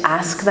 We need to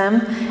ask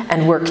them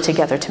and work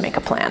together to make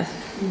a plan.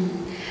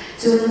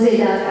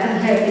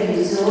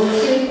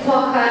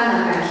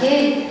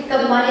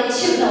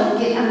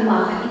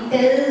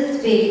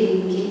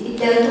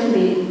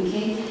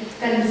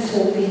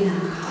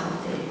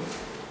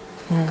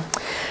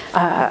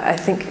 I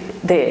think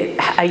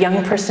a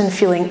young person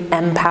feeling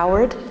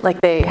empowered, like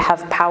they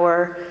have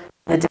power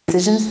in the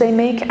decisions they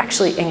make,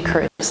 actually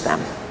encourages them.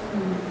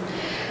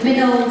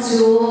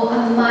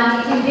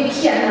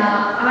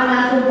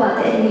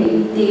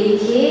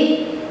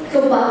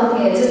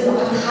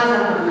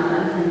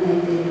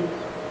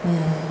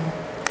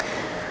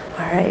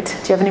 All right. Do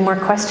you have any more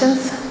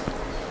questions?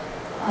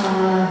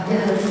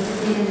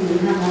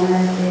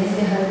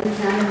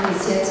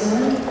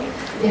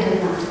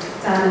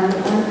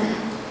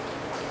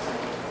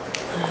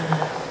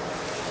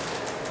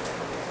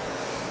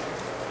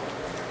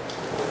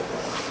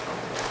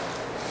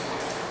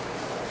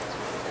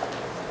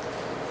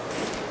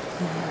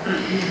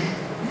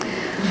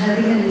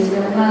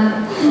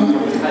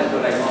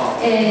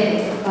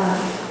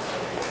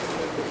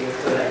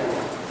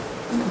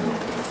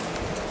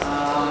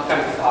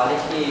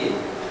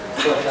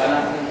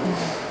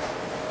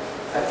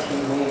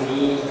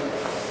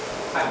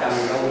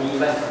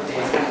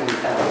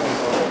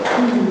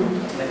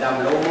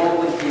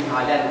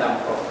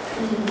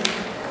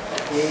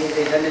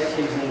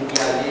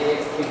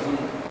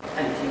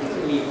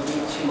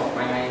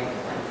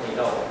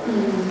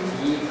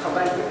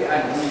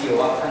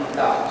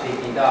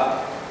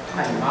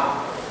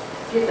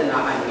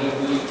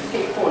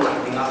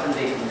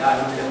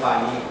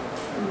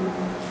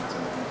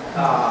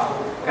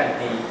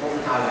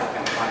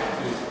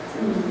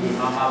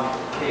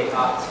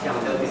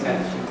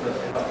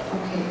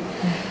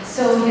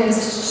 So here's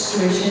the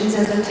situations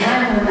at the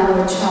time when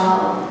our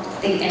child,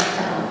 they act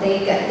out,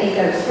 they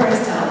got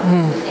burst out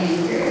with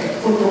anger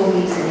for no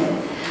reason.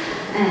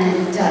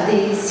 And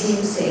they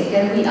seem sick,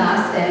 and we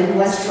asked them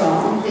what's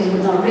wrong. They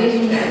would not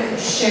really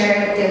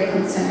share their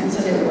concerns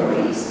or their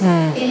worries.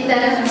 In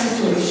that kind of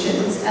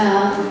situations,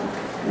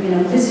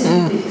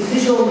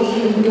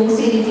 visually, we don't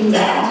see anything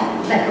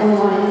that going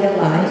on in their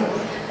life.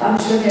 But I'm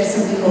sure there's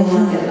something going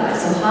on in their life.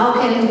 So how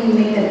can we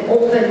make them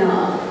open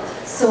up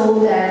so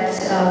that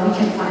we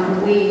can find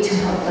a way to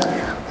help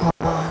them?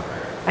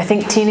 I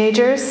think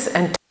teenagers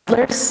and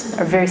toddlers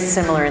are very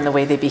similar in the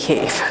way they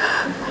behave.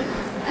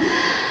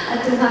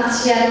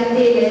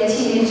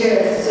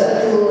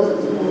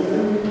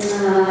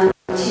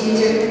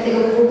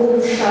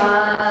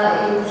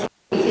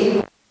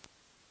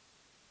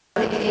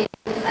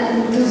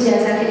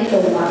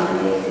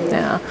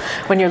 Yeah.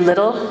 When you're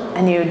little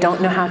and you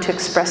don't know how to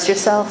express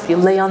yourself, you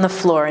lay on the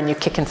floor and you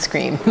kick and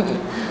scream.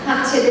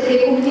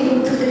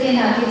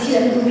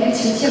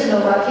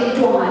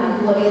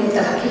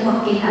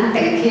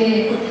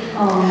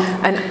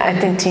 And I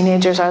think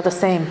teenagers are the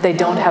same. They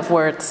don't have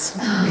words.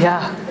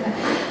 Yeah.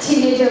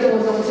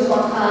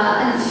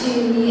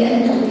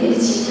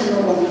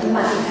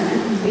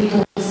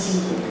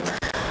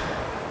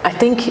 I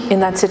think in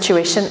that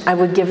situation, I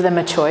would give them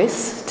a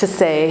choice to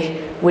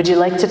say, would you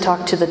like to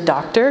talk to the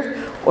doctor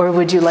or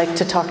would you like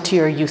to talk to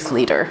your youth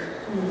leader?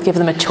 Give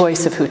them a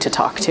choice of who to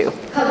talk to.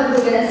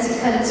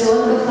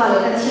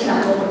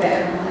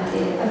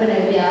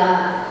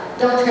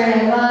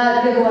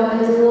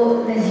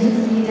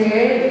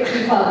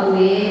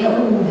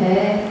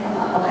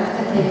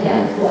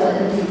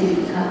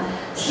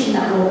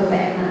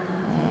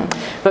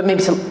 But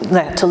maybe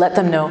to let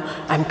them know,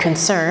 I'm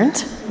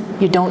concerned,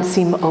 you don't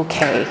seem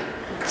okay.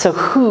 So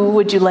who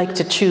would you like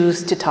to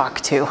choose to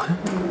talk to?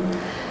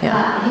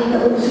 Yeah.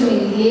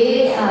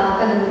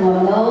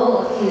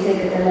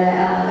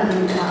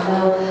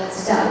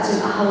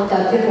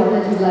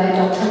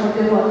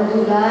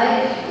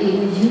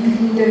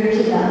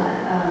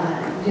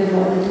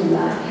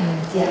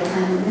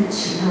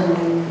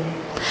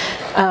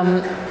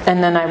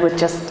 And then I would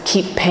just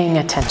keep paying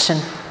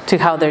attention to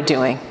how they're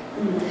doing.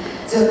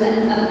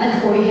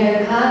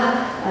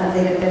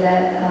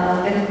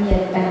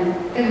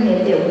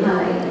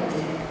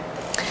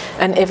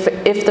 And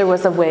if there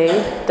was a way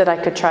that I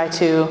could try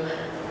to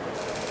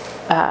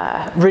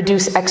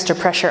reduce extra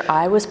pressure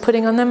I was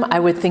putting on them, I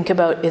would think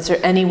about, is there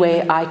any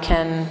way I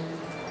can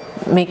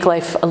make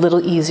life a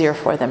little easier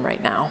for them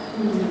right now?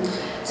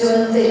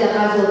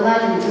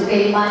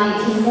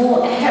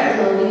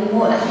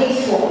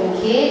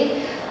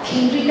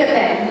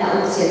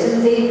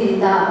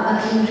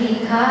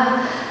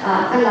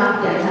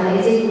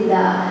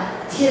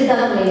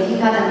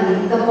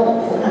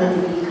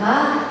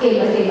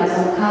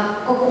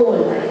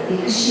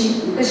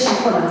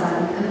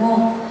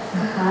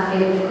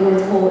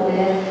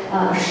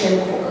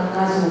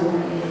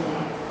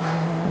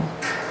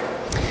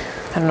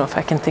 I don't know if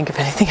I can think of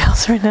anything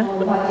else right now.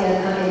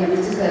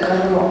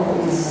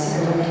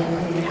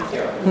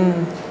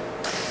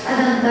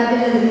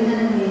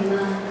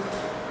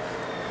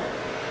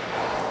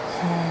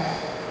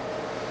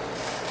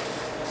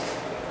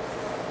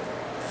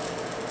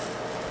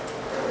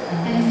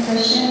 Any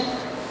question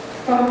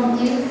from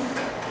you?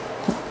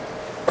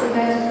 You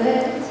guys are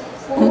good?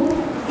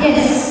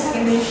 Yes.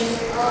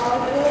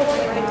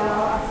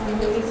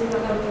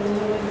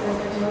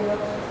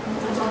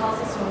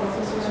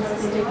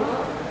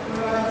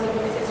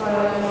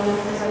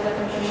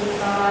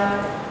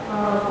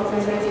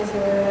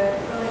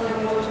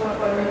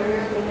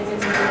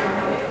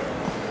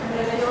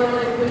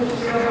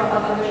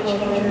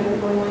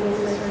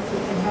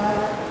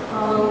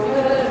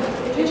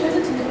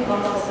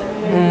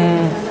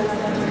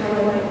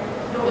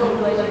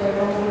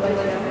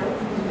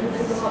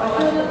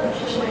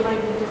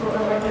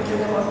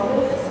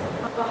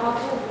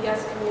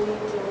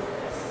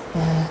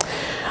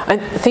 I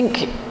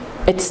think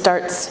it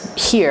starts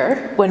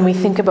here when we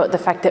think about the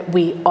fact that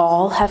we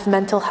all have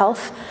mental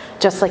health,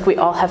 just like we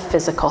all have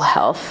physical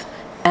health.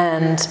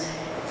 And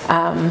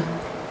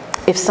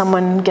if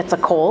someone gets a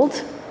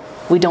cold,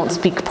 we don't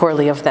speak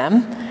poorly of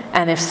them.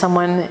 And if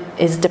someone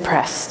is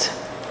depressed,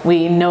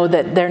 we know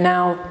that they're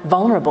now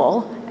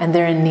vulnerable and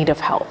they're in need of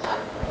help.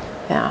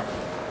 Yeah.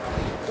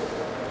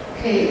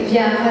 Okay,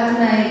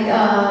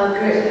 yeah,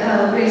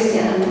 Grace,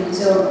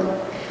 so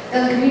the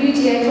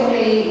community I told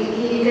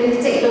you can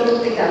take a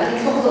look at the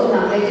talk of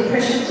like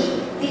depression.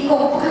 The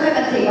go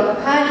take a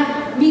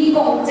pan, me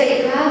go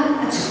take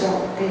a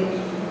swap.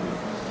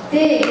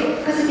 They,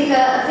 because they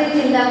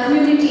in the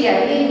community, I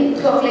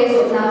in talk less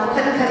of now,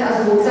 can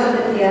as a result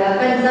of the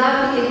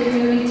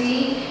community,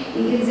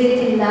 you can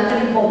say in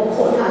that bomb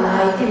called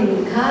Hana,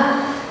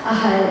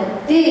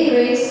 they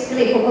Grace,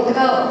 they go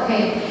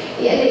okay.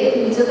 Yeah,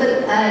 they took a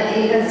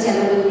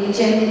channel,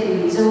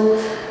 gently. So,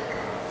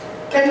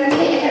 can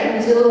take her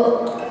to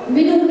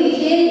minimum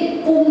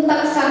here, boom,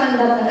 tax and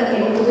the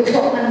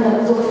talk and the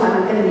so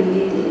fun can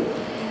be.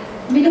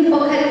 Minimum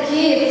pocket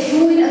here,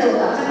 few in a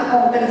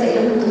compensate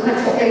to cut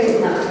for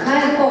place now.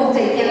 Can't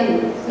compensate them,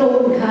 no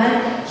can.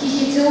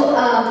 He to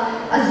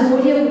a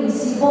zodiac, we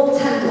see both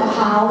hand to a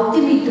how,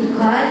 Timmy to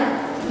cut,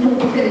 no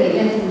pocket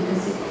and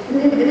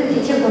the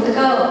teacher got to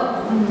go.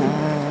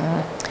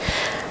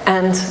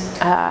 And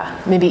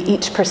maybe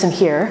each person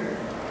here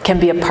can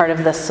be a part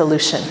of the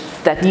solution,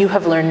 that you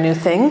have learned new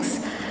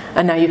things,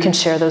 and now you can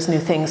share those new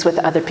things with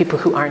other people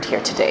who aren't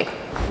here today.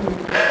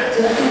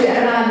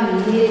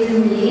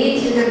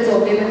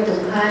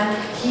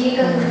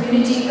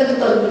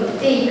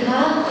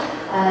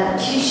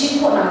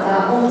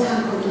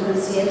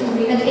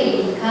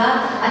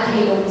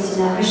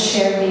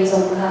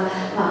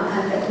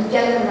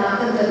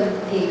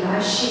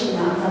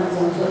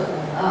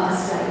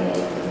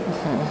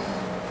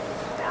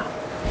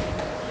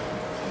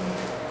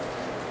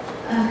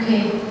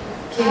 Okay.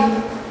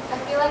 I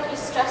feel like you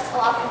stress a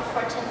lot of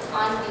importance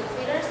on youth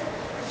leaders.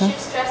 You should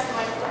stress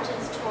more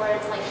importance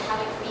towards like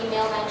having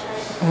female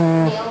mentors,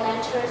 male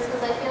mentors,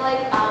 because I feel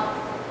like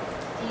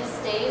these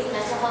days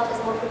mental health is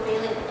more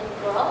prevalent in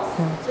girls,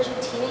 especially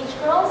teenage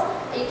girls.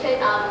 You could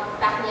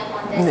back me up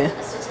on this,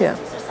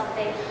 statistics or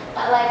something.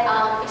 But like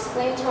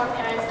explain to our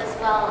parents as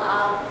well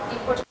the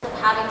importance of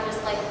having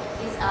just like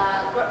these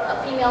a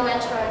female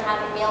mentor and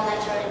having a male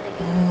mentor in the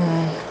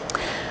community.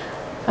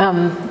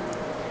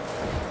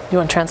 You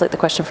want to translate the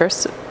question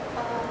first?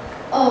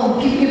 Oh,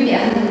 give me a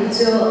minute.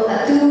 So,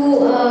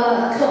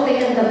 talk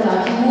again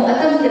about who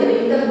Adam the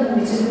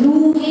which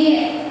no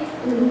here,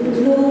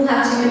 no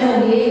hatching no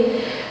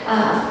way.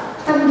 And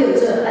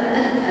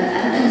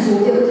so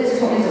they would just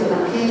talk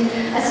about him.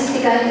 As he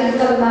got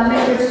the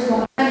members from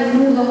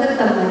no longer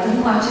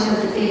than watching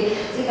the day.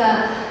 To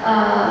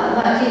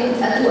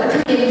a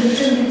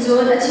television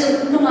zone that you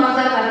no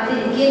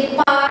matter get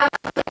part.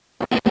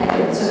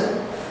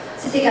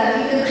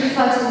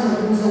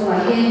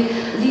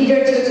 Leader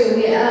to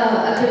we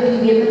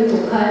able to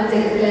cut the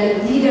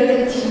leader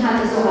team had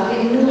so I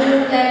can do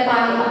that by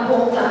a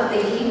book like the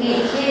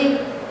make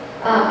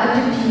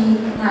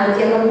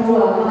a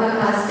more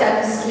of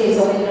status plays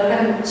on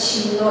it she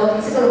not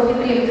it's a lot of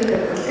people to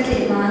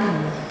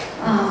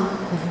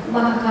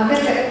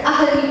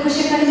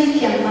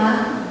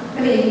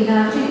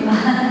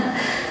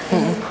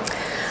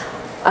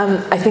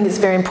I think it's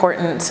very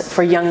important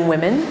for young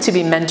women to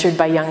be mentored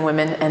by young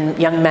women and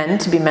young men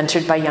to be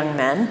mentored by young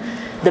men.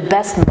 The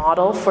best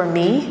model for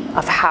me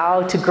of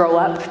how to grow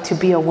up to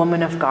be a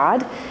woman of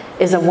God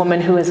is a woman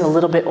who is a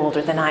little bit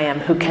older than I am,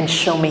 who can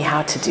show me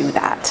how to do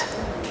that.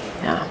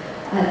 Yeah.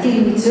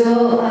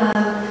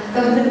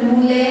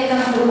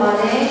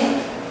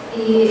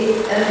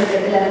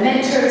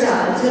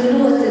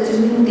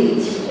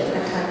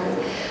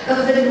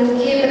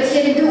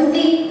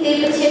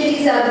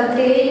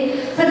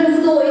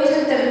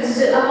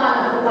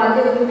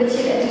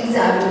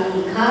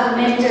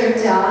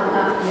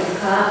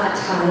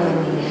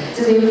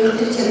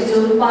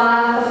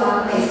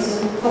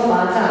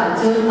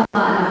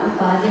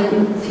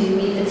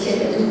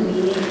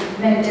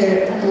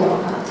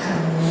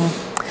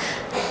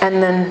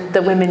 And then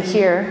the women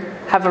here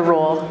have a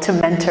role to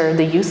mentor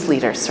the youth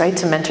leaders, right?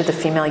 To mentor the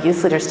female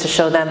youth leaders, to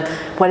show them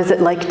what is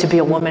it like to be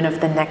a woman of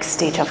the next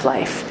stage of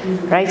life,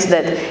 right? So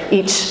that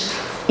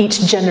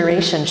each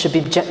generation should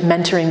be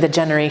mentoring the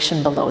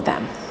generation below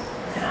them.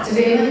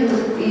 Today,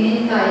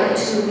 in Kaya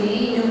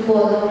Chuli, you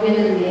follow in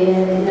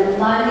the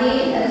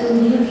money, and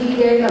you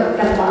hear the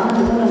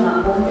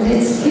Kalama,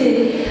 confidence,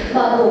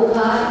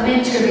 Baboka,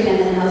 mentoring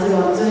and house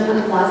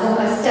and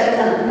Maza, step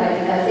down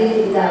like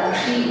the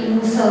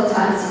pre-musal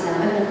tansina,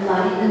 and the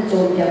money and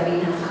Zobia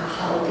being a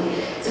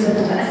howdy. So,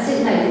 I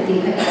said, I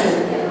think I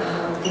said,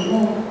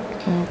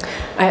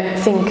 I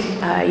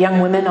think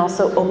young women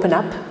also open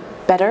up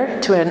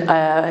better to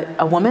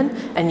a woman,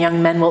 and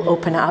young men will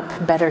open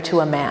up better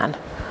to a man.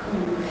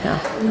 Yeah.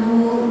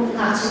 No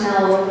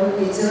national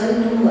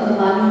religion, no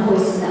man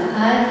voice na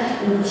kan,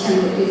 no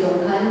tiang di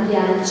dong kan,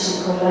 yan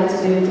chi ko lai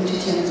zhe bi chi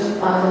tiang zhe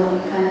pa dong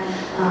di kan,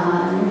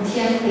 no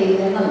tiang de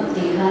de ngam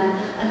di kan,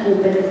 an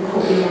open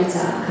ko bi yan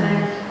za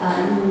kan,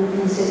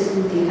 no se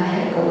se di kan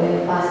hai ko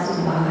e pa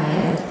su ba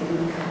hai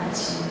di kan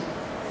chi.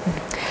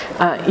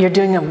 You're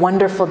doing a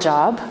wonderful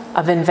job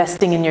of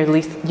investing in your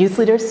youth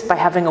leaders by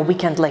having a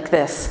weekend like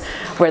this,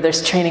 where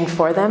there's training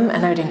for them,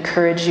 and I'd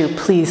encourage you,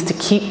 please, to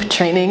keep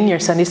training your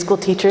Sunday school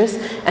teachers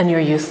and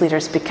your youth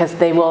leaders, because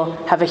they will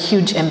have a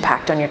huge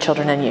impact on your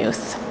children and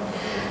youth.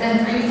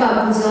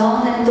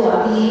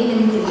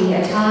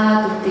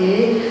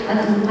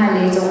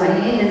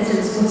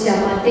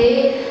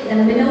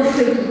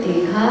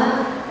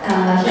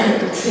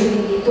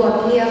 Training to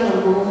appear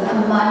on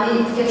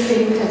money, get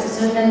training to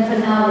certain for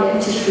now, we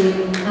have to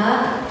training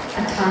her,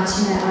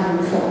 attaching her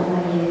for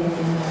my year.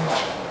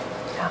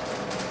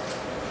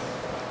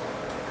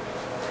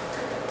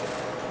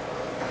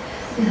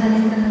 The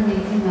honey can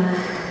make him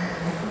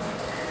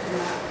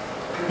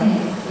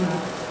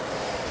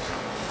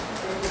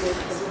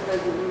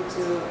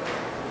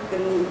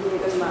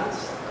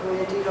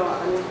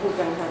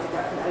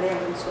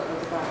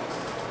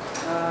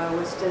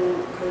Western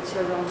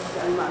culture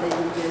and Malay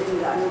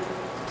and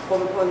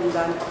Pompon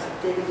dan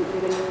Pakate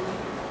dengan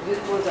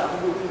youth program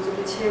itu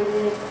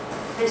cewek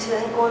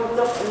fashion kon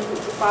dok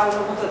untuk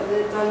palu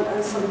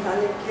dan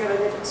sampai kira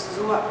ni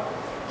semua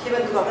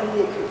kita tu akan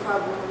ni kita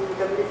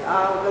kami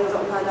kan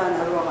zaman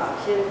ada ruang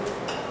akhir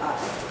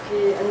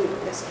ki an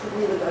exclude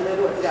ni ada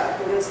ruang tidak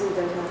kita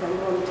sendiri dan kan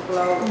untuk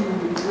lau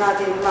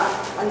nanti mak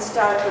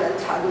unstar dan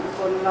thadu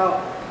kon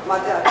lau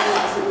mata akan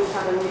masih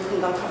kan ni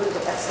tentang kami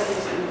untuk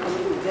excellence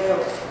kami dia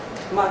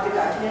mata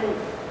akhir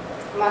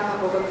mata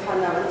program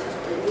fana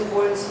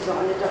influence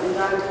dong ada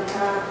dan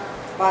kita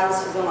ban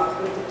sidong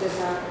akan itu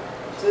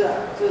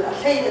dah tu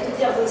akhirnya tu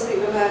dia tu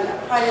sering dengan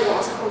hanya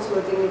orang sekolah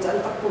sudah tinggal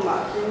jalan tak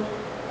pumakin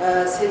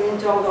semin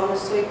jong dong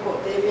suai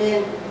kok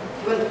temen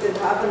kita tu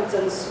dah akan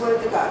jalan suai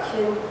tu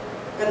akhir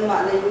kan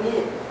mana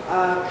ini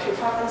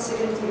krifakan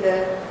second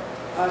tidak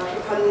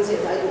krifakan ni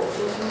saya tahu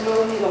tu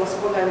ni dong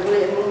sekolah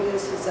boleh mungkin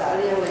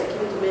sejari yang lain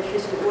kita tu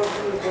mefis dua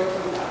puluh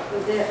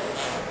dia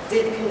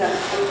jadi kita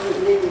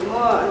ni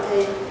mau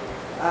antai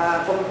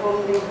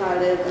pom ni hal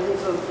ni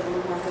tu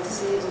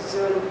masih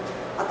tu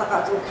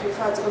atak tu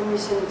krifa tu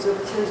mission tu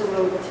tiada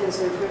belum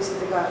tiada versi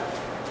juga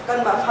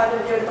kan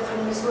bapak dia tak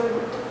akan misal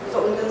tu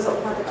ungkan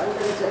zaman tak akan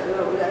kerja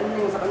ulan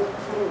ni zaman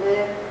furbe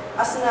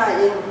asna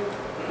in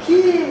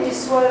ki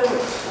misal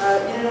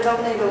in dalam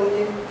ni dong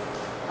ni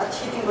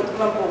achieving betul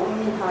betul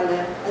umi hal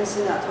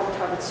ansina thong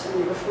thang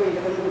sini berfui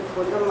dengan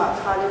berfui dan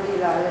bapak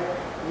dia lah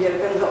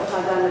biar kan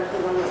zaman dan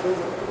dengan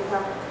kita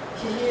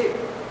ki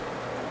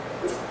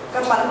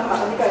kan malam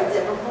ni kan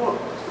dia berfui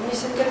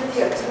mission kan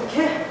dia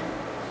cengkeh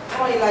ท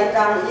ำอะไร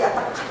กันอีอัต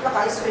คัดละ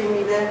กันสวย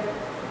มีเลย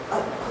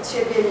เขาเชื่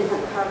อเบียร์หั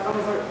นค่ะก็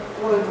มันก็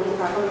วนตรง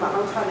ค่ะก็มา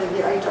ข้างข้างเลยเบี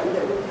ยร์ไอจันเดี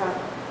ยวกันค่ะ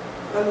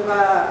แล้วก็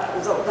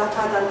จะดัช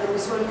ดันเป็น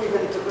ส่วนที่เป็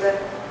นจุดเลย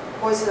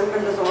พอสิ่งเป็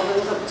นเราจะ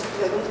จะจุดเ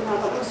ลยต้องท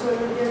ำต้องส่วนเ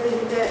บียร์เลย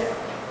ที่เ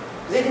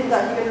รื่องที่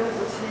ที่เป็นลูก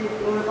ที่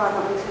นุ่มละปาท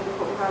ำเป็นสิ่ง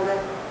ของเขาเลย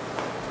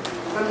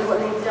ก็เลยวัน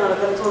นี้ที่เรา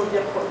เป็นโซนเบี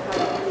ยร์ของเขา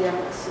เรียน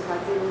สิ่ง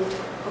ที่มี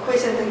เขาคุย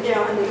เส้นถึงเกี่ย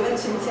วอันนี้ก็เป็น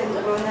ชิ้นเส้นจ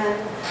ากเราเนี่ย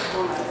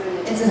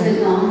It's a bit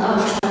long. I'll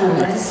try my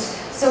best.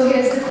 So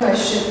here's the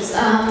questions.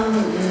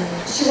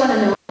 She want to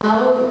know how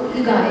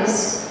you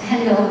guys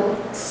handle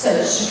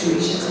such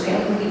situations. Okay,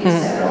 I'll give you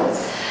several.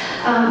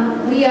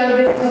 We are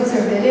very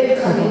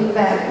conservative, coming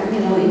back,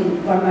 in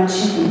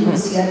Varmachi,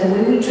 the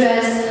way we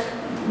dress,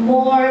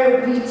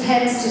 we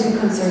tend to be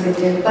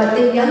conservative. But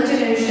the young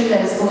generation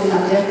that is going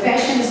up, their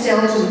fashion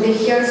styles, their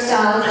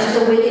hairstyles, and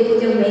the way they put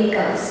their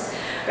makeups,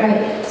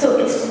 right? So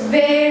it's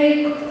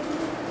very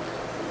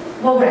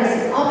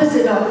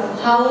opposite of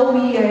how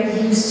we are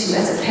used to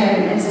as a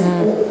parent, as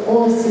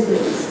all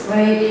siblings,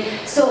 right?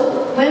 So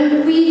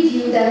when we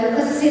view them,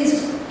 because since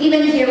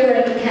even here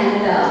we're in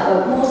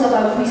Canada, most of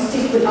us, we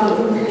stick with our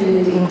own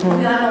community.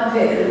 We are not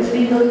very,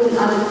 we know with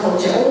other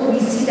culture, we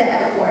see that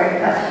at work,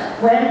 but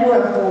when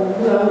we're at home,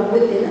 we are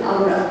within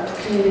our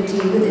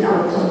community, within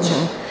our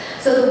culture.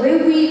 So the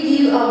way we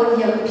view our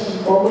young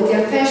people, with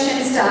their fashion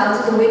style,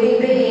 to the way they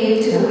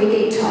behave, to the way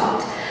they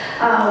talk,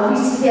 we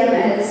see them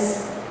as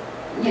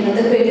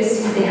the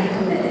greatest sins they have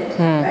committed,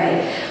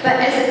 right? But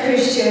as a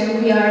Christian,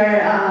 we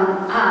are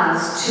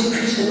asked to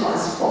preach the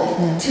gospel,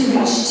 to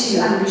reach to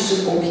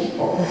unreachable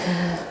people.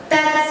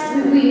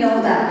 we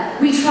know that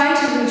we try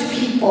to reach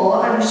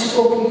people,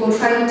 unreachable people,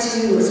 trying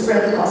to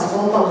spread the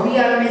gospel, but we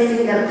are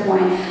missing that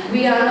point.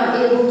 We are not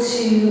able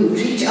to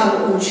reach our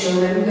own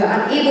children. We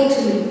are unable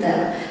to lead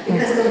them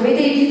because the way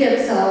they view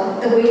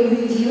themselves, the way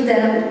we view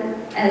them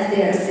as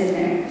they are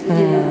sinner,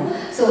 you know.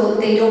 So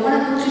they don't want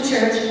to come to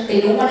church.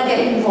 They don't want to get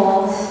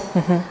involved,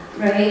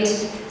 right?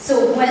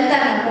 So when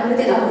that happens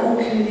within our own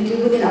community,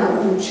 within our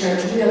own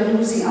church, we are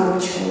losing our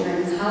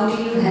children. How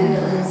do you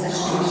handle such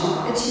situation?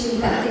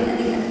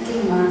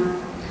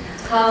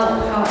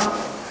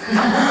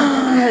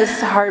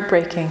 It's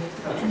heartbreaking.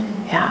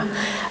 Yeah.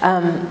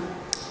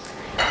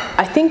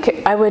 I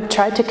think I would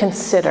try to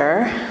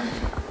consider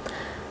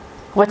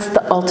what's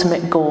the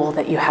ultimate goal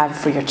that you have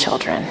for your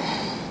children.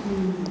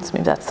 So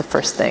maybe that's the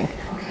first thing.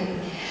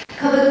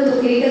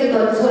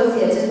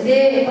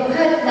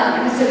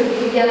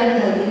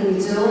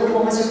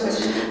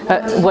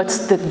 What's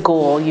the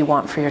goal you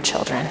want for your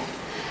children?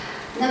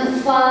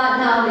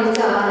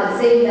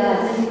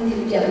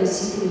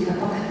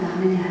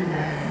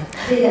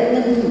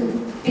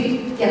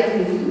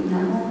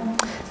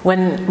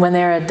 When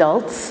they're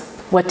adults,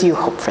 what do you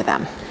hope for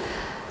them?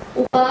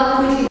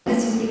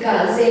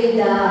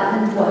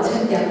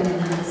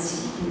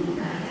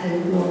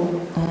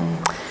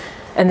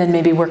 And then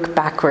maybe work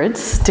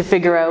backwards to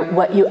figure out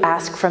what you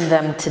ask from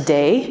them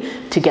today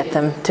to get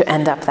them to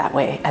end up that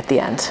way at the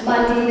end.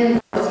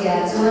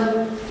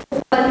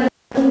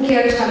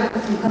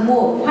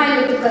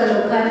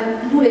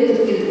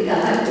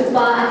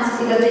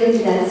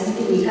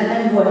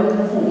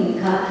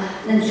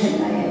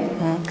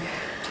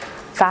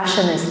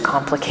 Fashion is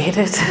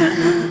complicated.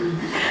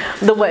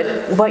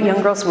 What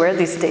young girls wear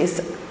these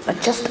days are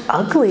just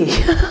ugly.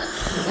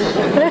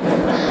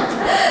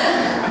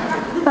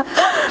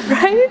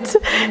 Right?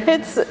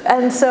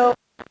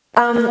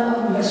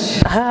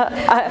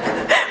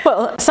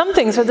 Well, some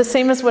things are the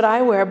same as what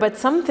I wear, but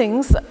some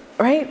things,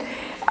 right?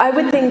 I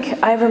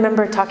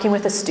remember talking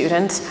with a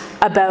student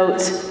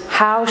about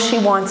how she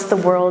wants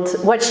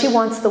what she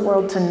wants the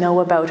world to know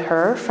about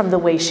her from the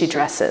way she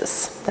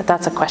dresses.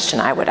 That's a question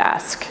I would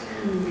ask.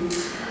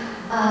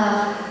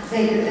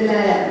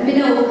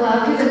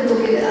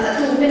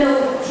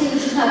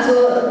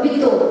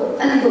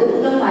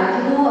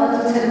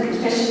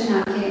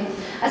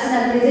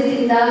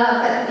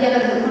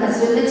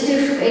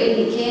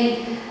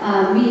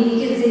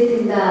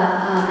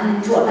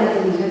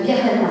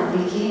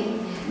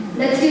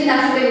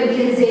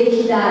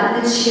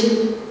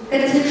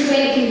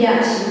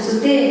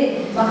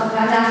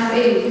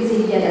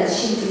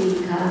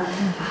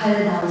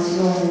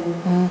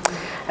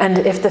 And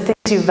if the things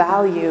you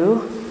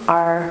value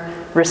are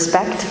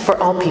respect for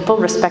all people,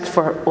 respect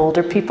for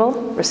older people,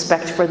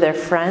 respect for their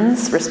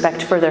friends,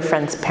 respect for their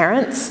friends'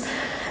 parents,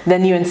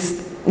 then you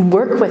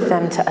work with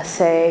them to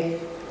say,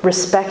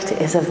 respect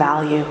is a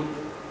value.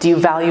 Do you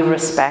value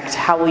respect?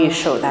 How will you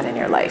show that in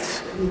your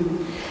life?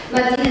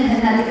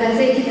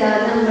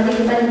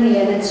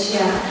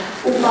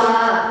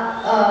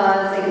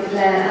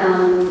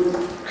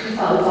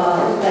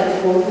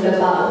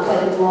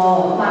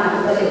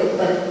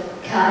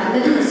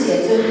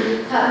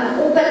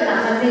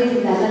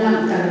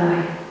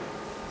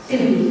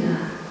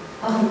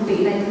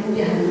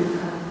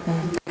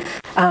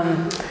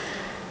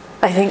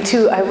 I think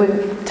too, I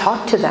would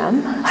talk to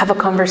them, have a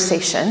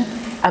conversation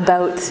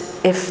about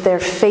if their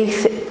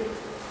faith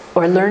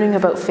or learning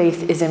about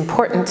faith is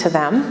important to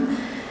them,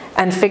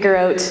 and figure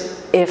out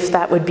if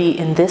that would be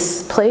in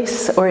this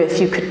place or if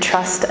you could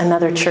trust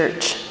another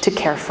church to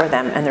care for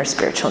them and their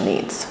spiritual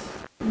needs.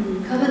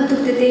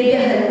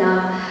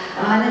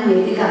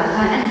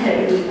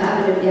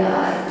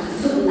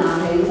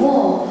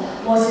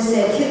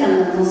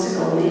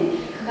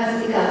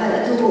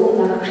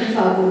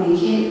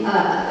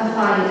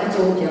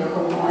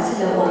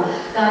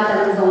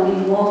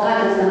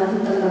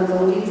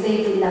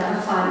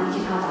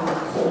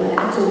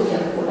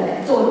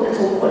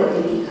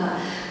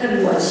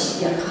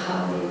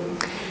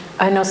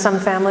 I know some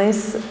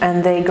families,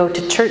 and they go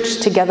to church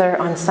together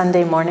on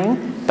Sunday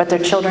morning, but their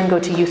children go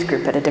to youth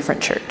group at a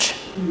different church.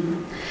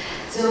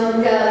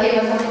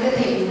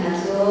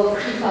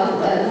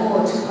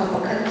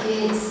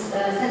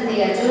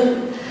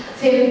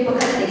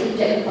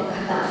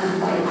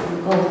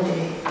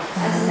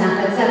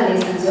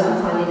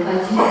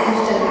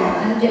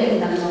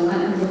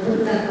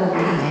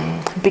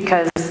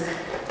 Because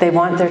they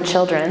want their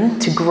children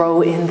to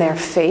grow in their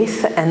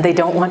faith, and they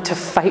don't want to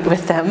fight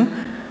with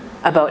them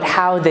about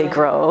how they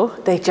grow.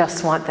 They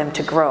just want them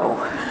to grow.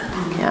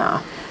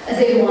 Yeah.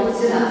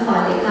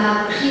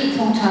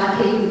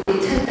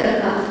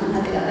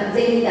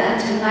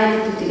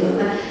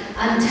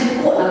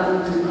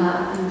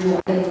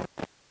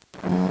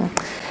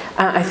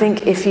 I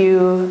think if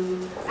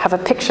you have a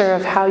picture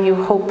of how you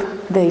hope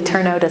they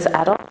turn out as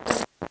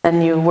adults,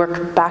 and you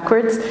work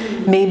backwards,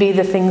 maybe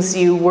the things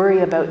you worry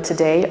about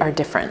today are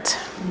different.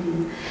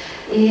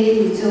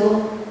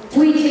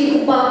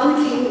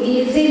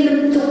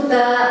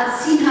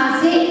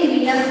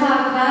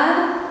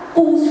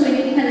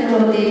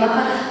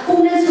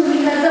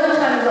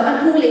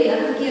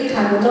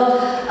 lo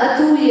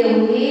atu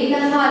yewi na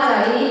fa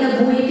tai na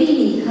bui pi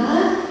ni kha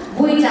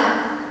bui ja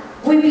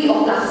bui pi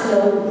ok la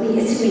slow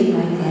ni esmi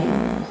mai ne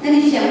nani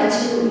fiam ba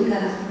chi ni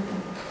ka.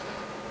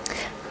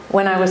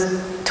 When I was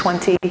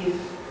 20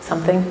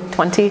 something,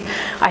 20,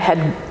 I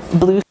had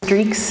blue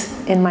streaks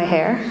in my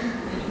hair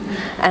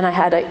and I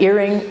had an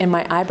earring in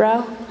my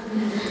eyebrow,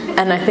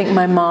 and I think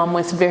my mom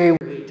was very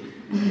worried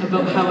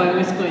about how I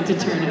was going to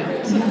turn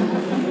out.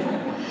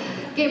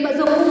 Ke ma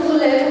zo ku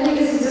le ku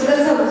ni si zo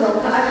sa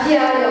zo ka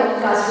akia yo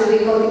class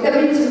we go ka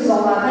min chu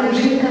zo ba ka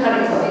ni ka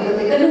ka ko yo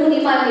ka nu ni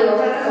ma yo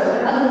ka ka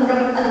zo anu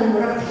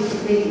ra ki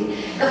ti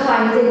ka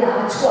fa ni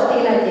da chwa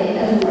ti la de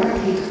anu ra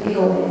ki ti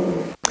go.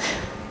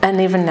 And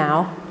even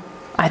now,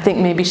 I think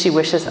maybe she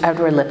wishes I would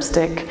wear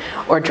lipstick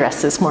or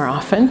dresses more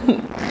often,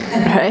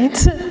 right?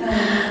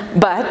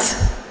 But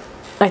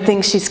I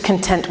think she's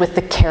content with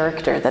the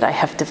character that I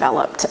have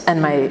developed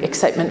and my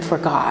excitement for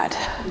God.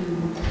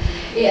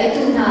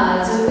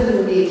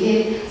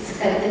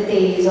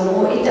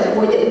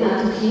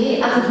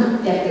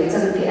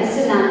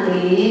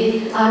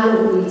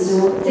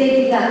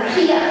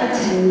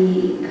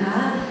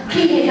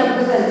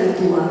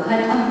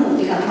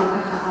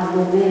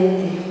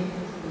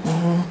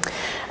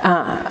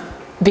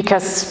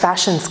 Because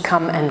fashions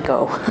come and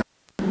go,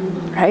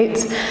 right?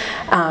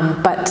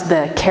 But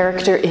the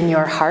character in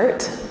your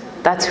heart,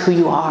 that's who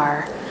you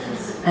are.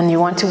 And you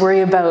want to worry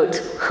about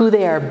who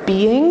they are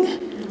being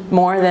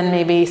more than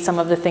maybe some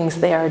of the things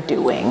they are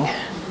doing.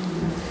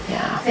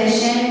 Yeah.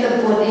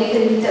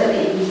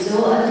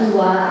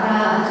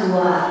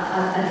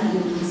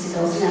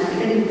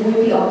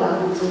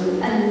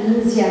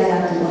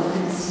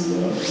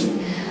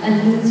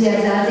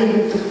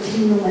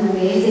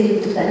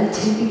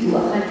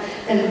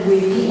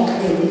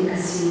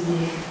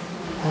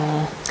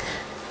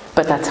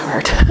 But that's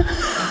hard.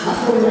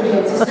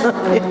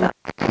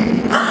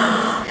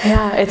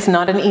 Yeah, it's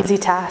not an easy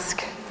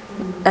task.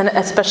 And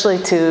especially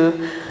to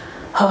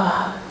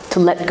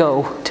let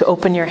go, to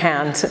open your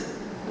hand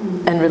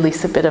and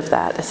release a bit of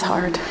that is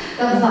hard.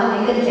 Yeah.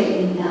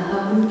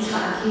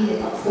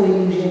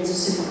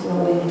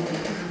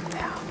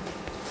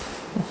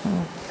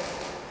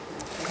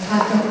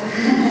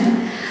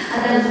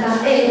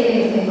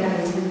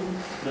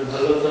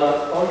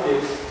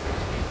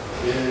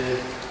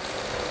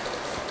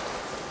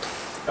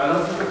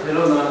 Karena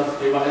sekarang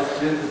tema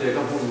experience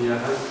mereka punya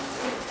kan,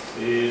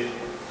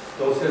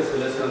 dosen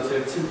seleksi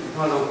seksi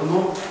mana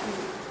kuno,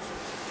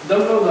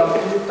 dalam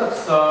nak kita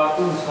sah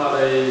pun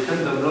sarai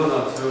kan dalam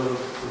nak tu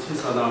uci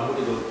sana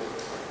mungkin tu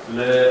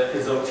le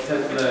izok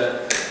kan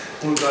le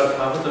mungkin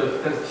apa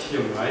tu kan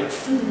tiang mai,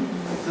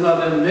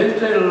 sebenarnya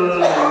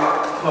mental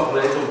kau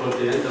le tu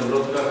berarti dalam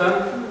tu kan,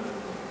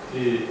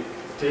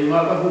 tema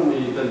apa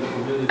punya kan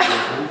community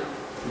kan,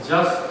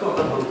 just tu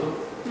apa tu.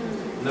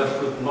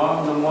 Nakut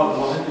ma nama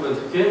mahal juga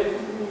tu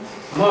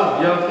ma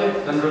biar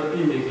ke dan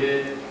rapi ni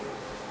ke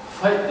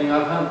fight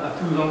dengan kan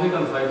atu orang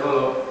kan fight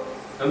kalau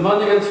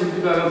mana kan tim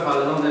juga kan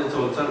falah dan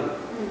jauhan.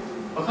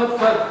 Pakat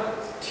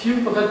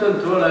tim pakat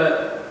tu le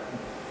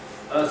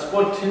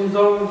sport team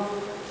zong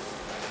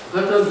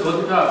pakat tu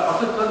juga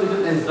pakat kan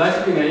dengan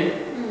anxiety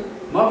ni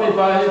ma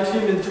berbagai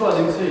tim itu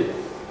ada sih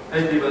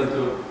hai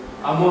dibantu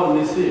amor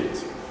ni sih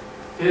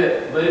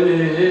ke bayi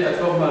ni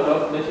atau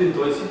malah mungkin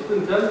dua sih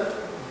pun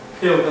kan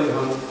Keokan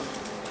kamu,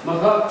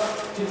 maka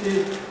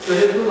kita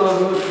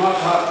kehidupan lalu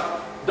maka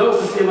dau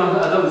kita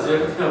mana ada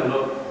berjaya kita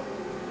lo.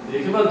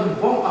 Jika mana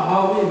tu bom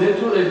ahawi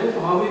betul bom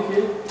ahawi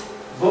ke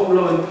bom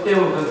lawan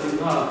keokan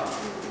kita.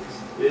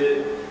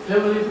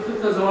 Family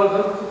kita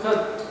zaman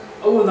kita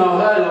awal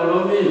nawai lalu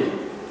mi,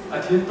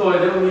 atin toy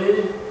lalu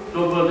mi,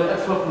 lalu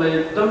berasal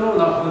dari demo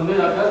nak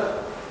hendak akan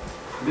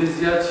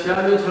Malaysia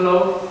siapa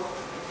celo,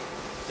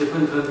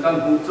 jepun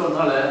tentang muncul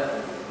hal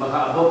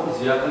maka abang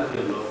berjaya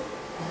kita.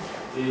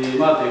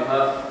 Mati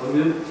kah,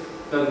 kemudian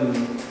kan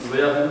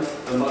bayar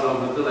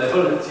malam itu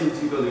level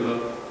cincin juga ni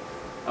kan,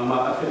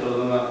 ama akhir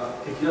orang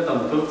kita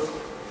tamu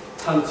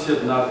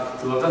tansiat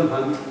nak dua kan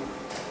han,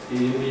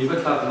 ini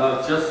betul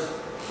nak just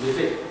ni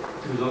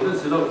tujuan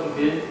selalu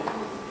kita,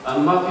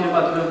 ama kita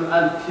mati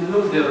kan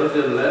tino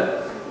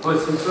derle, kau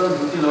simpan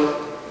bukti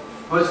lo,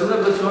 kau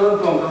simpan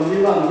betul orang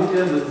kami mana ni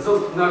dia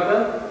betul nak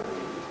kan,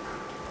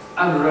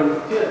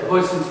 orang kita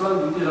kau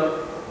simpan bukti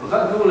lo,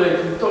 maka dulu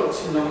lagi kita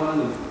cina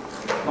mana ni.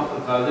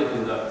 Maka kalau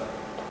kita,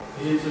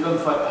 ini juga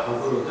fight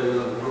hafur atau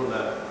yang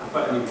berada apa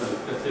ini kan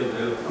kecil.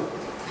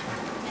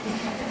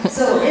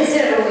 So is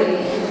there a way?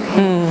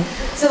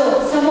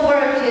 So some of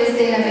our kids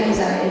they have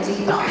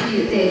anxiety.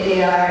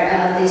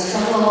 They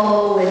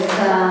struggle with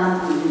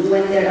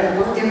when they're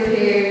among their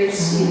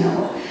peers. You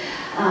know.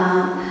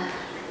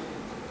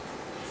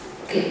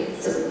 Okay.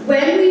 So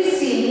when we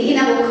see in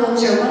our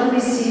culture, when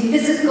we see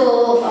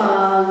physical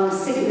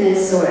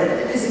sickness or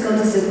physical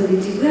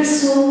disability, we are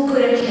so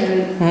good at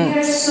caring. We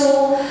are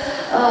so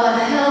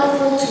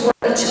helpful to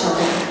each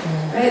other,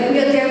 right? We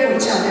are there for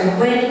each other.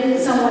 When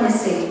someone is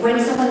sick, when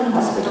someone in the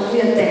hospital,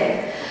 we are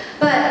there.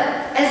 But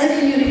as a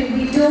community,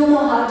 we don't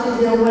know how to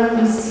deal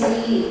when we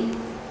see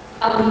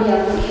our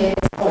young kids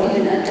or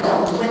even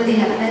adults when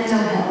they have mental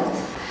health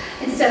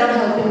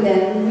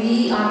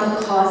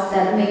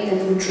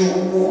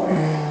withdrawn more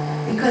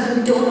because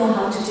we don't know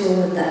how to deal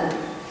with that.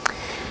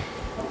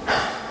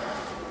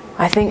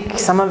 I think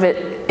some of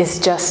it is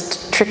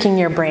just tricking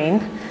your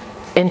brain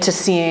into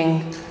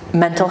seeing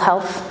mental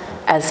health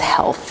as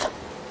health.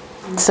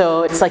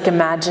 So it's like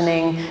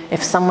imagining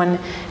if someone,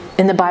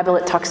 in the Bible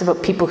it talks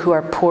about people who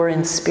are poor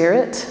in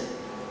spirit.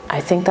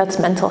 I think that's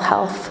mental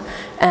health.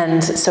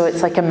 And so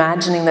it's like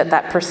imagining that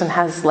that person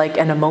has like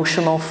an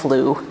emotional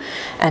flu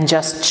and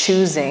just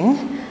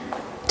choosing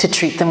to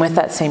treat them with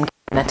that same care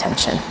and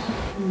attention.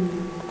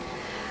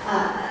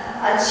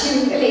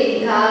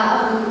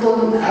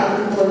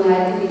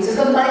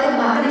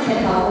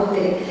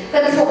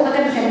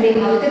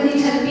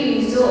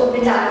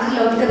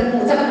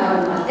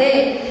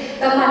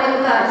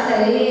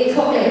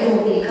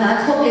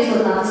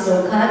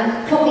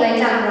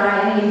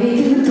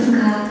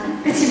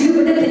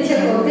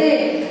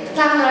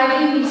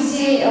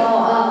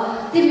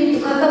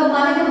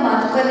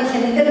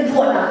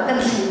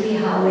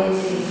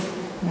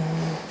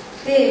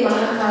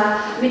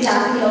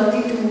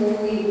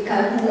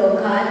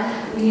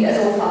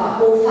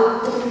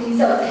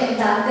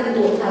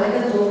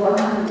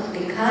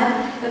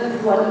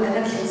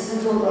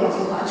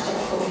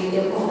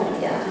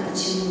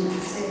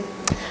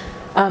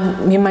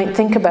 You might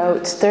think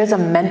about, there's a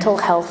mental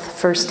health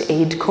first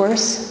aid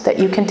course that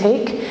you can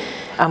take,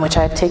 which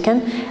I have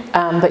taken,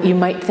 but you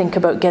might think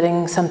about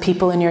getting some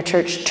people in your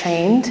church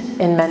trained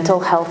in mental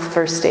health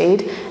first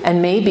aid,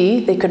 and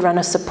maybe they could run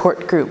a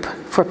support group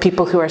for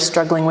people who are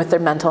struggling with their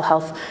mental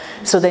health,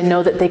 so they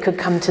know that they could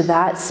come to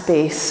that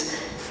space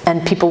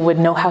and people would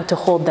know how to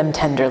hold them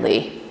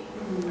tenderly,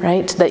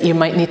 right? That you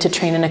might need to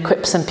train and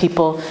equip some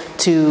people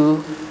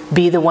to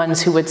be the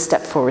ones who would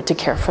step forward to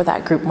care for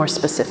that group more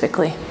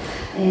specifically.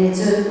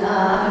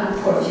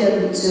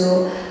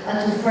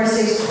 First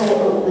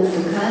aid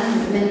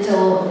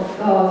mental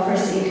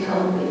first aid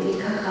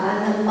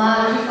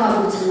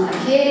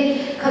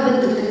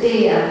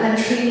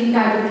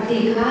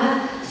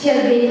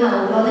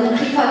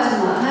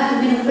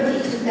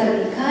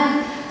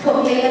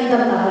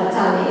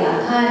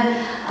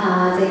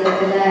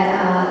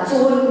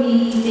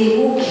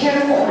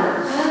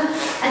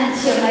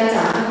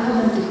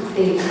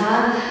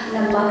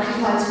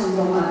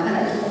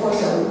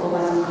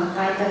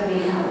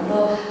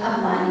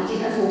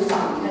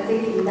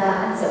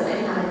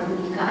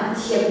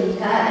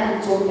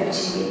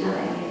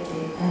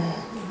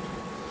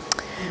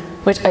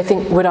Which I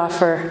think would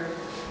offer,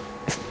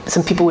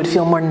 some people would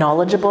feel more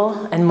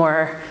knowledgeable and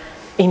more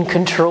in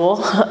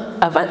control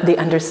of the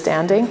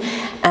understanding,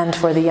 and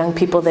for the young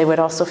people they would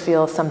also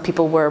feel some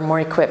people were more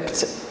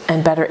equipped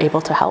and better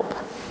able to help.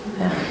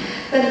 Yeah.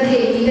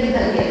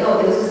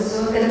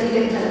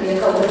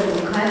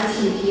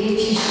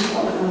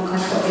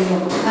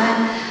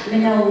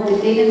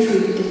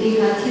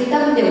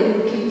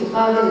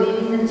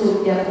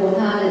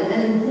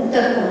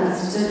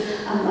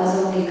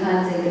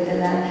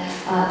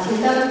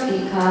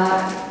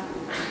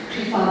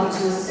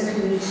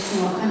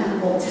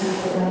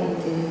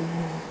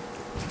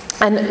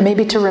 And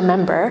maybe to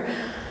remember,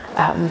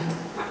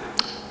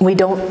 we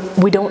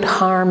don't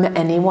harm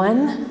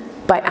anyone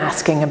by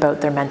asking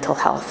about their mental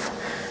health.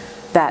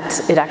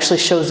 That it actually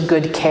shows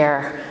good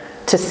care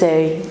to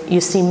say,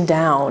 you seem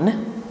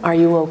down, are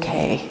you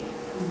okay?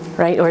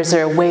 Right? Or is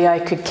there a way I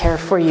could care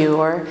for you?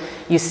 Or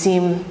you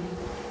seem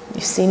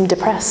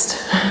depressed.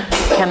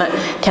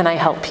 Can I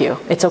help you?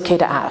 It's okay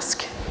to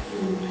ask.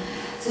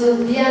 So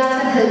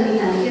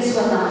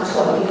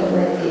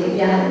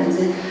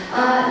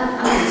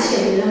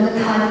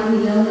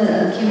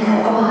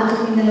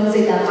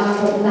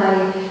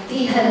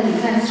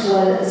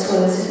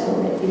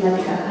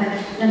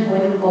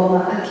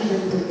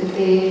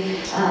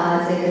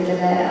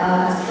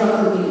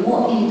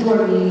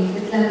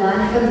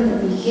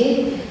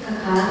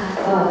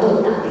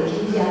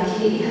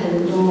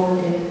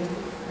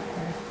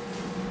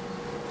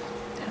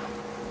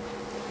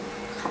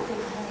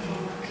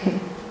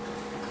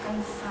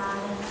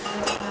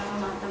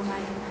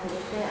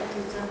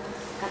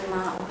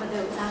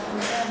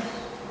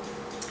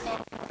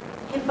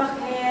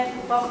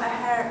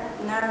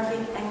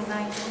nervous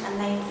anxiety and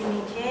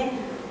anxiety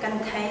can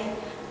take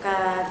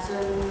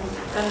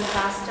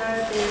plaster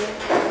the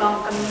long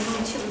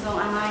community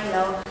zone amai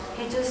low.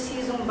 He just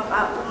sees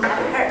back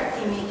hurt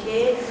timike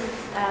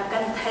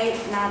can take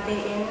na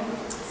in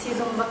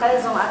season bakal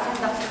zone akan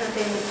doctor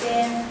the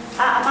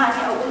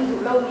amani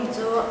do low ni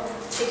jo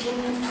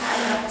taking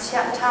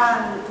chan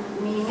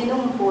mi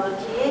minum bol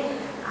ke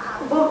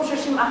Bob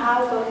Shashim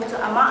Ahau going to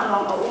Ama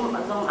long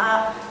zong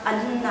anna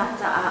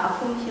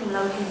him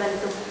low he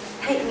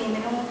take me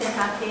minum te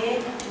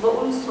hake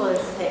bo sol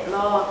set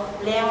law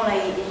lang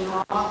lay in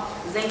mo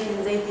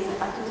zaitin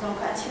atu zong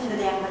ka chin the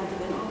lang ban to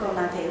go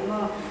na te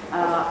mo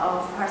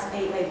of first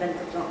aid lay ban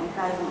to zong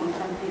kai zong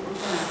kan pi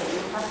na te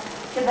pa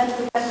ke ban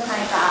to kan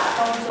kai ka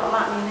tong zo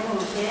ma mi minum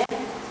te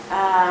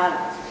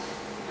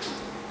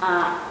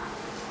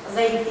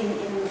zaitin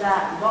in the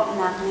bob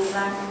na ni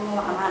lan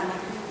mo ama na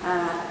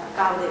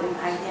cao để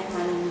idea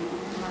mà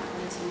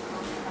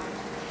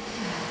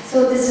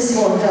So this is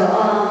for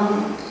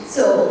the,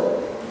 so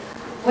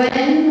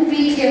when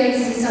we clearly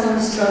see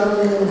someone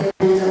struggling with their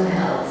mental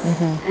health,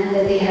 and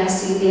that they have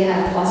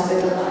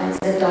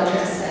hospitalized, the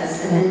doctor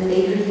says, and then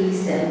they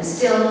release them,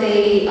 still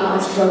they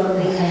are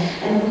struggling,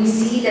 and we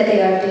see that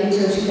they are a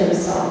danger to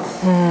themselves,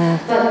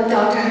 but the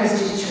doctor has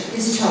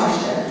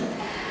discharged them.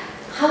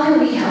 How can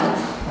we help?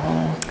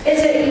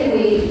 Is there any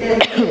way that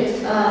we could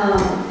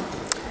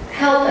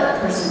help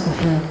that person?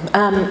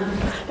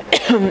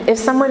 If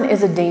someone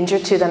is a danger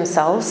to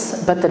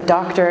themselves, but the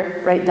doctor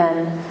right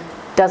then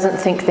doesn't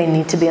think they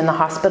need to be in the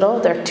hospital,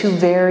 there are two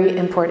very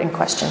important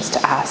questions to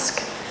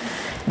ask.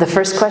 The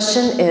first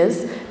question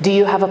is, do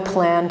you have a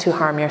plan to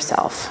harm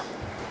yourself?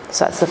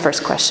 So that's the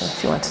first question,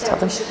 if you want to tell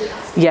them.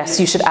 Yes,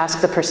 you should ask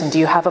the person, do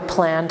you have a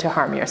plan to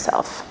harm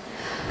yourself?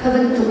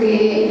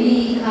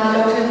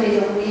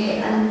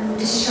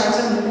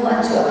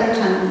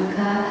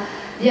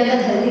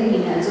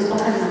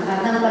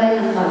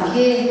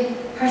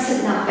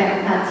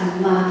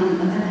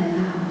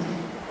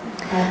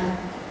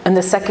 And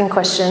the second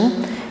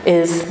question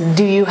is,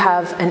 do you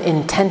have an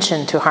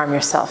intention to harm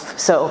yourself?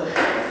 So,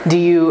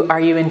 are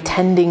you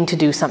intending to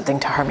do something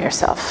to harm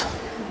yourself?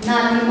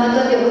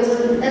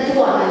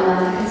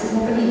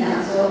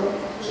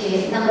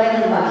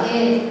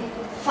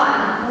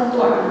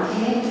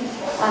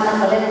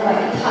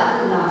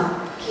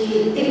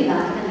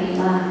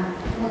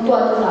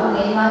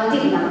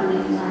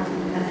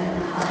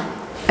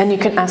 And you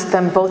can ask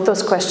them both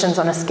those questions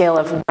on a scale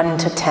of 1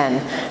 to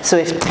 10. So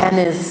if 10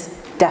 is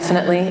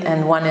definitely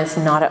and 1 is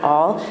not at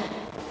all,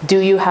 do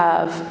you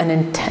have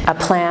a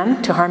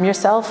plan to harm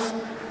yourself?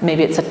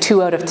 Maybe it's a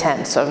 2 out of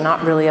 10, so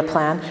not really a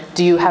plan.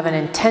 Do you have an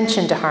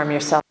intention to harm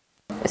yourself?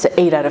 It's an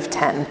 8 out of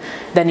 10.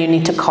 Then you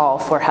need to call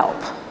for help.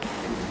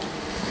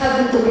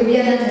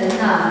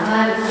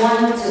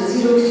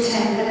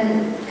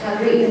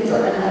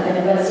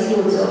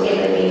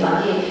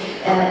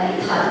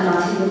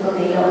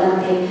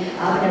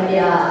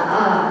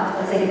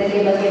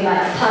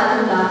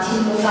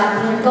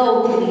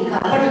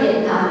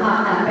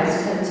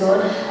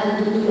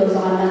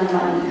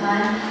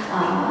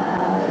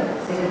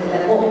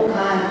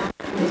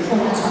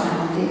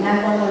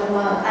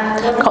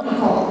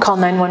 Call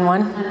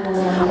 911?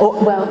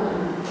 Oh, well,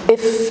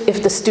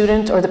 if the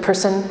student or the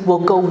person will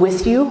go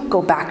with you,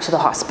 go back to the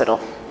hospital.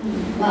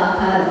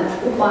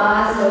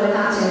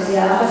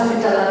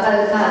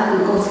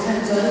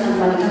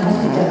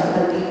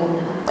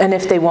 And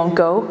if they won't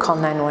go, call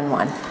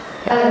 911.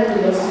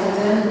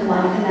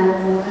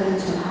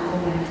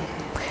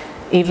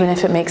 Even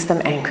if it makes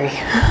them angry.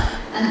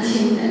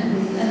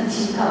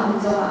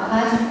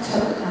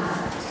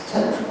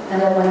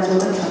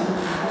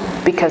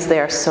 Because they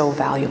are so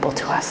valuable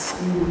to us.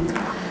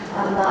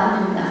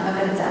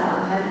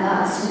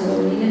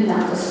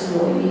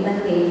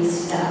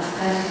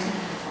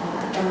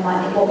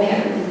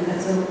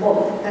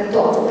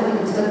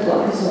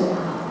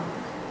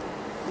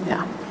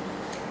 Yeah.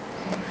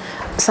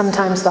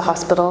 Sometimes the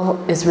hospital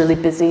is really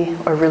busy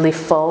or really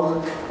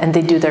full, and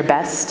they do their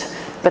best,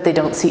 but they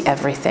don't see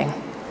everything.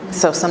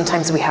 So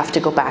sometimes we have to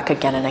go back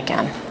again and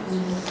again.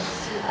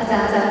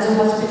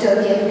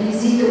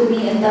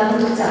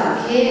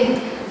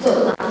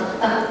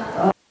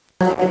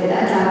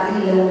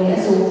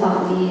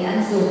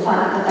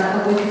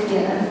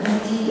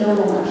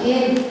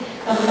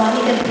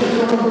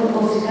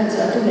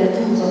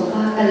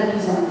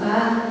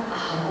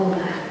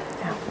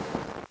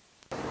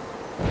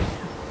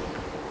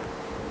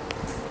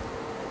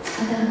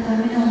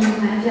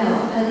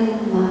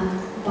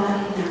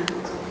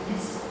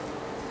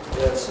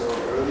 Yeah, so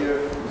earlier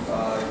you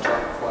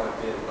talked quite a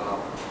bit about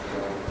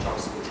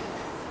toxic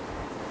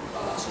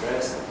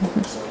stress.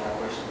 So my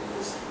question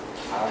is,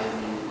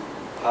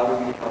 how do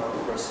we help the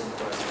person who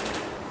has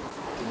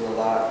do a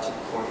lot to the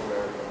point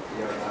where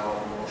they are now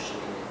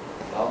emotionally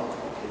numb?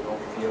 They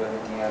don't feel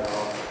anything at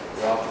all.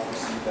 They're often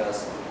perceived as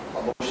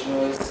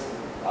emotionless.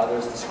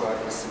 Others describe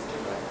this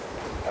symptom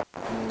like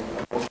being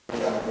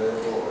emotionally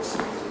unavailable or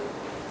simply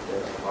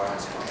their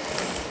environment's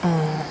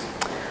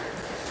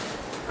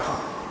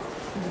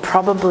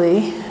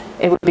Probably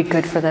it would be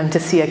good for them to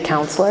see a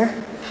counselor,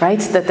 right?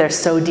 That they're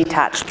so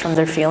detached from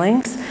their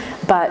feelings.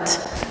 But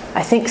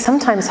I think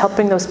sometimes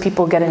helping those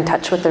people get in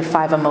touch with their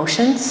 5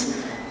 emotions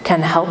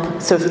can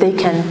help. So if they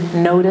can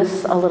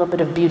notice a little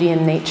bit of beauty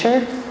in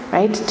nature,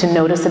 right? To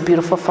notice a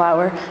beautiful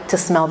flower, to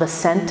smell the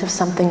scent of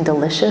something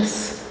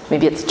delicious,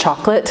 maybe it's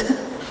chocolate,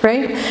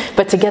 right?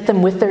 But to get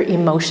them with their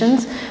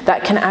emotions,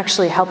 that can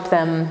actually help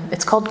them.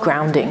 It's called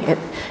grounding. It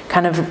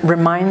kind of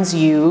reminds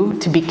you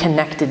to be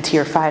connected to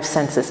your 5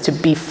 senses, to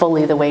be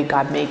fully the way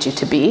God made you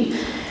to be.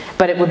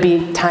 But it would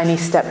be tiny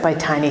step by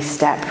tiny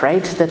step,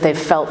 right? That they've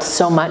felt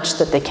so much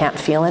that they can't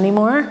feel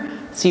anymore.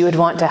 So you would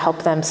want to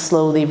help them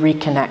slowly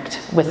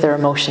reconnect with their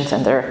emotions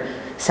and their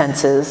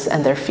senses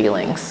and their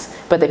feelings.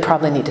 But they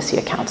probably need to see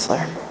a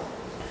counselor.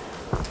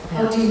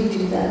 How do you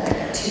do that,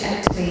 like, to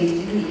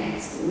activate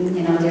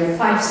their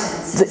five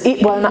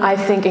senses? Well, I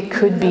think it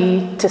could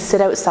be to sit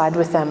outside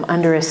with them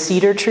under a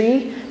cedar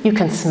tree. You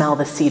can smell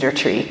the cedar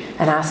tree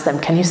and ask them,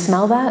 can you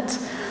smell that?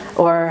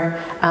 Or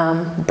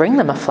bring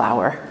them a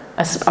flower,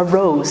 a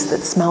rose that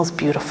smells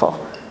beautiful,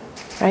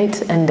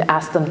 right? And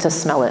ask them to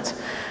smell it.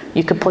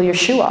 You could pull your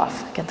shoe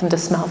off, get them to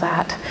smell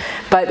that.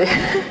 But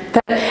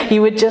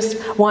you would just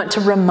want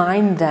to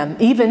remind them,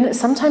 even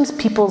sometimes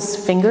people's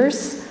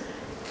fingers,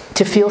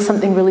 to feel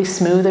something really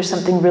smooth or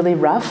something really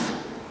rough,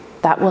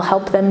 that will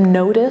help them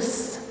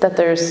notice that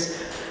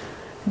there's,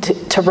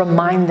 to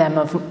remind them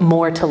of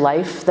more to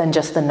life than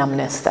just the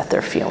numbness that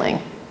they're feeling.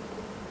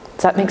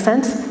 Does that make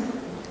sense?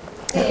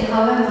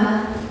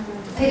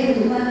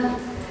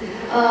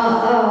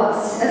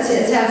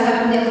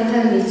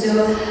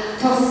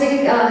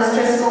 Toxic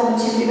stress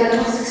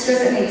toxic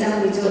stress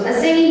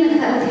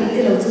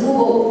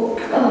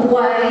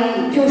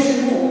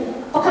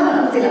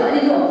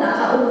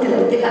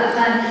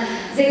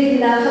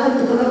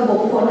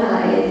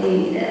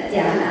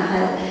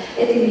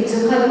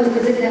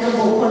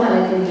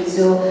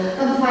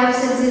five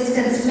senses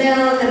can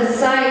smell, can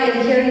sight,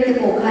 and hearing the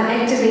book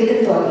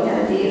activated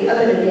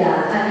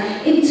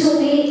into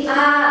me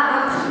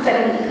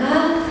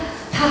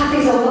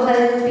practice of what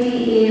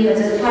be was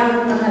a part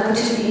of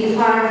the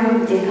part of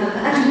the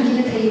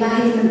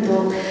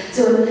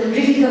so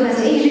really as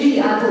a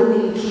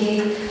really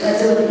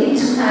so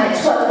into night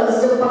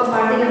was the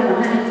part of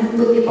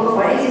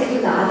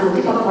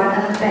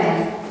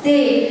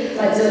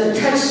the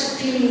touch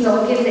feelings of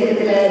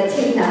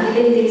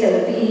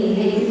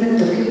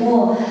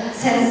more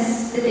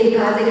sense that they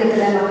got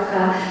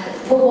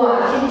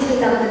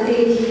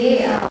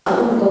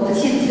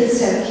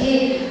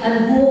and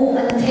move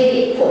and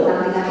take for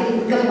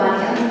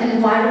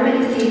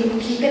environmentally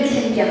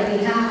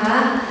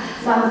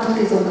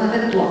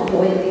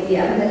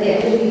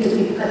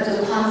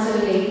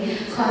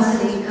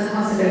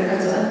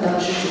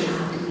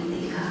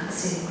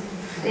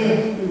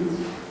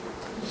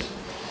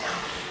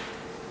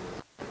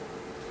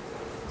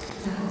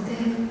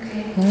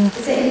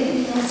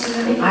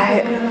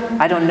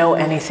I don't know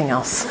anything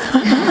else.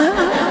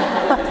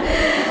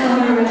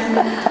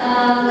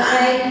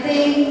 I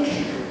think,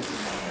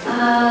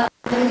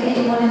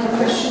 anyone have a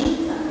question?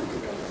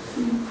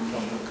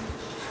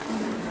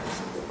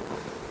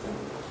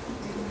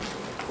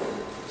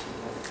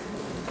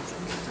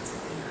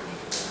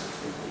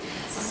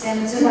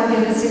 So 5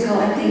 years ago,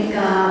 I think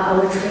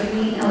our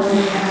training, our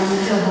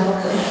mental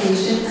health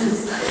education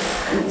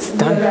is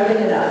done.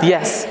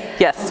 Yes,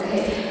 yes.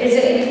 Okay. Is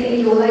there anything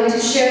you would like to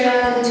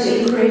share and to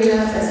encourage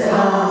us as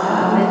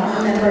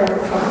a member of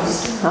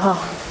Christ?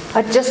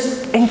 I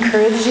just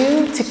encourage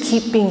you to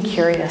keep being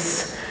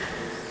curious,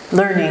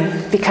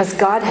 learning, because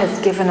God has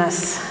given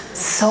us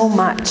so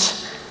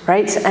much,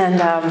 right?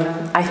 And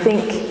I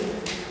think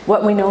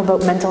what we know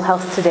about mental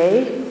health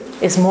today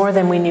is more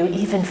than we knew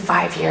even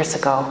 5 years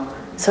ago.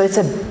 So it's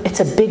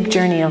a big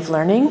journey of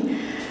learning,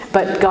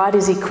 but God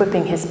is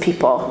equipping his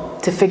people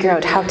to figure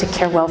out how to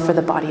care well for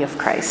the body of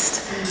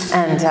Christ.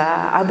 And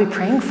I'll be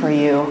praying for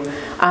you.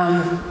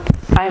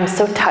 I am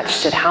so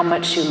touched at how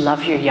much you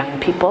love your young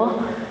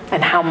people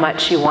and how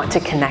much you want to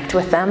connect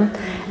with them,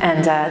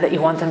 and that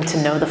you want them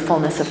to know the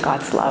fullness of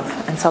God's love.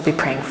 And so I'll be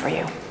praying for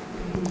you.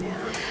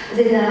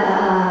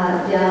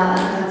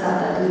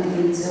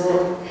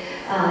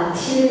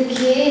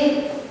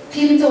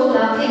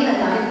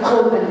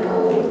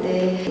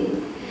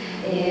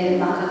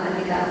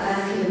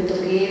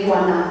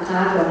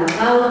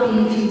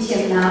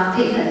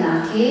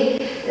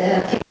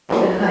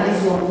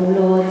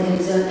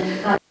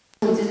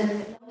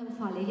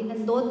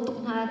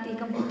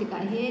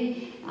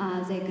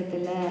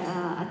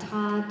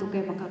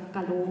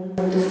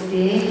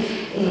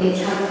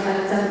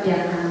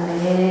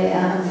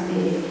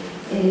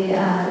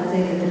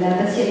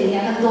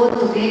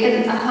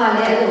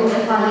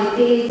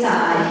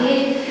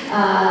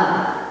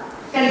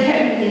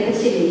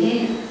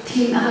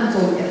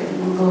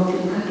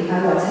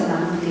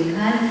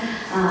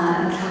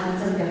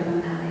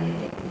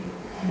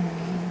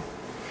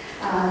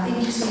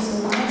 Thank you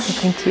so much.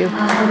 Thank you.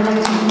 I would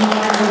like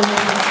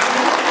to